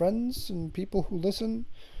 friends and people who listen.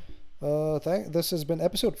 This has been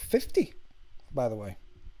episode 50, by the way.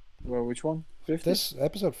 Well, which one? 50? This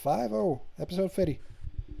episode 50, episode 50.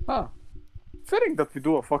 Ah, fitting that we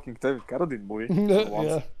do a fucking David Carradine movie.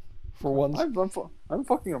 Yeah, for once. I'm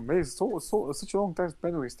fucking amazed. So such a long time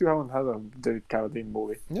spent, we still haven't had a David Carradine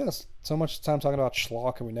movie. Yes, so much time talking about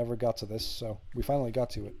schlock, and we never got to this, so we finally got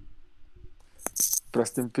to it.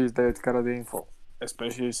 Rest in peace, David Carradine,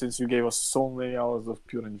 especially since you gave us so many hours of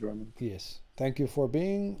pure enjoyment. Yes, thank you for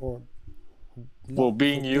being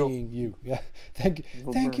being you. Being you, yeah. Thank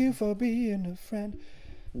you for being a friend.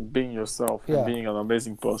 Being yourself and being an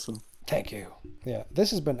amazing person. Thank you. Yeah,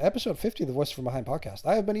 this has been episode 50 of the Voice from Behind podcast.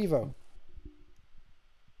 I have been Evo.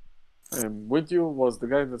 And with you was the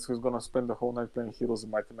guy who's gonna spend the whole night playing Heroes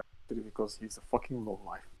of Might and Magic because he's a fucking low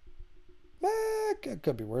life. It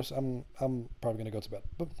could be worse. I'm probably gonna go to bed,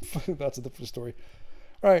 but that's a different story.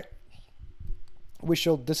 All right, we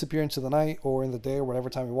shall disappear into the night or in the day or whatever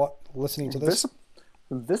time you want. Listening to this,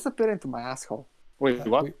 disappear into my asshole. Wait,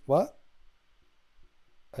 what? What?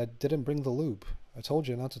 I didn't bring the lube. I told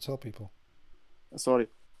you not to tell people. Sorry.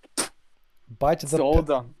 Bite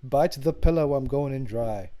the pillow. I'm going in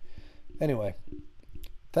dry. Anyway,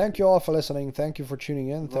 thank you all for listening. Thank you for tuning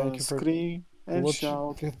in. Thank you for scream and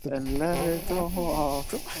shout and let it all out.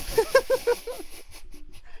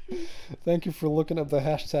 Thank you for looking at the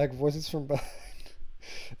hashtag Voices from Behind.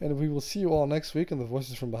 And we will see you all next week on the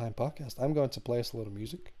Voices from Behind podcast. I'm going to play us a little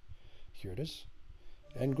music. Here it is.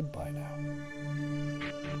 And goodbye now.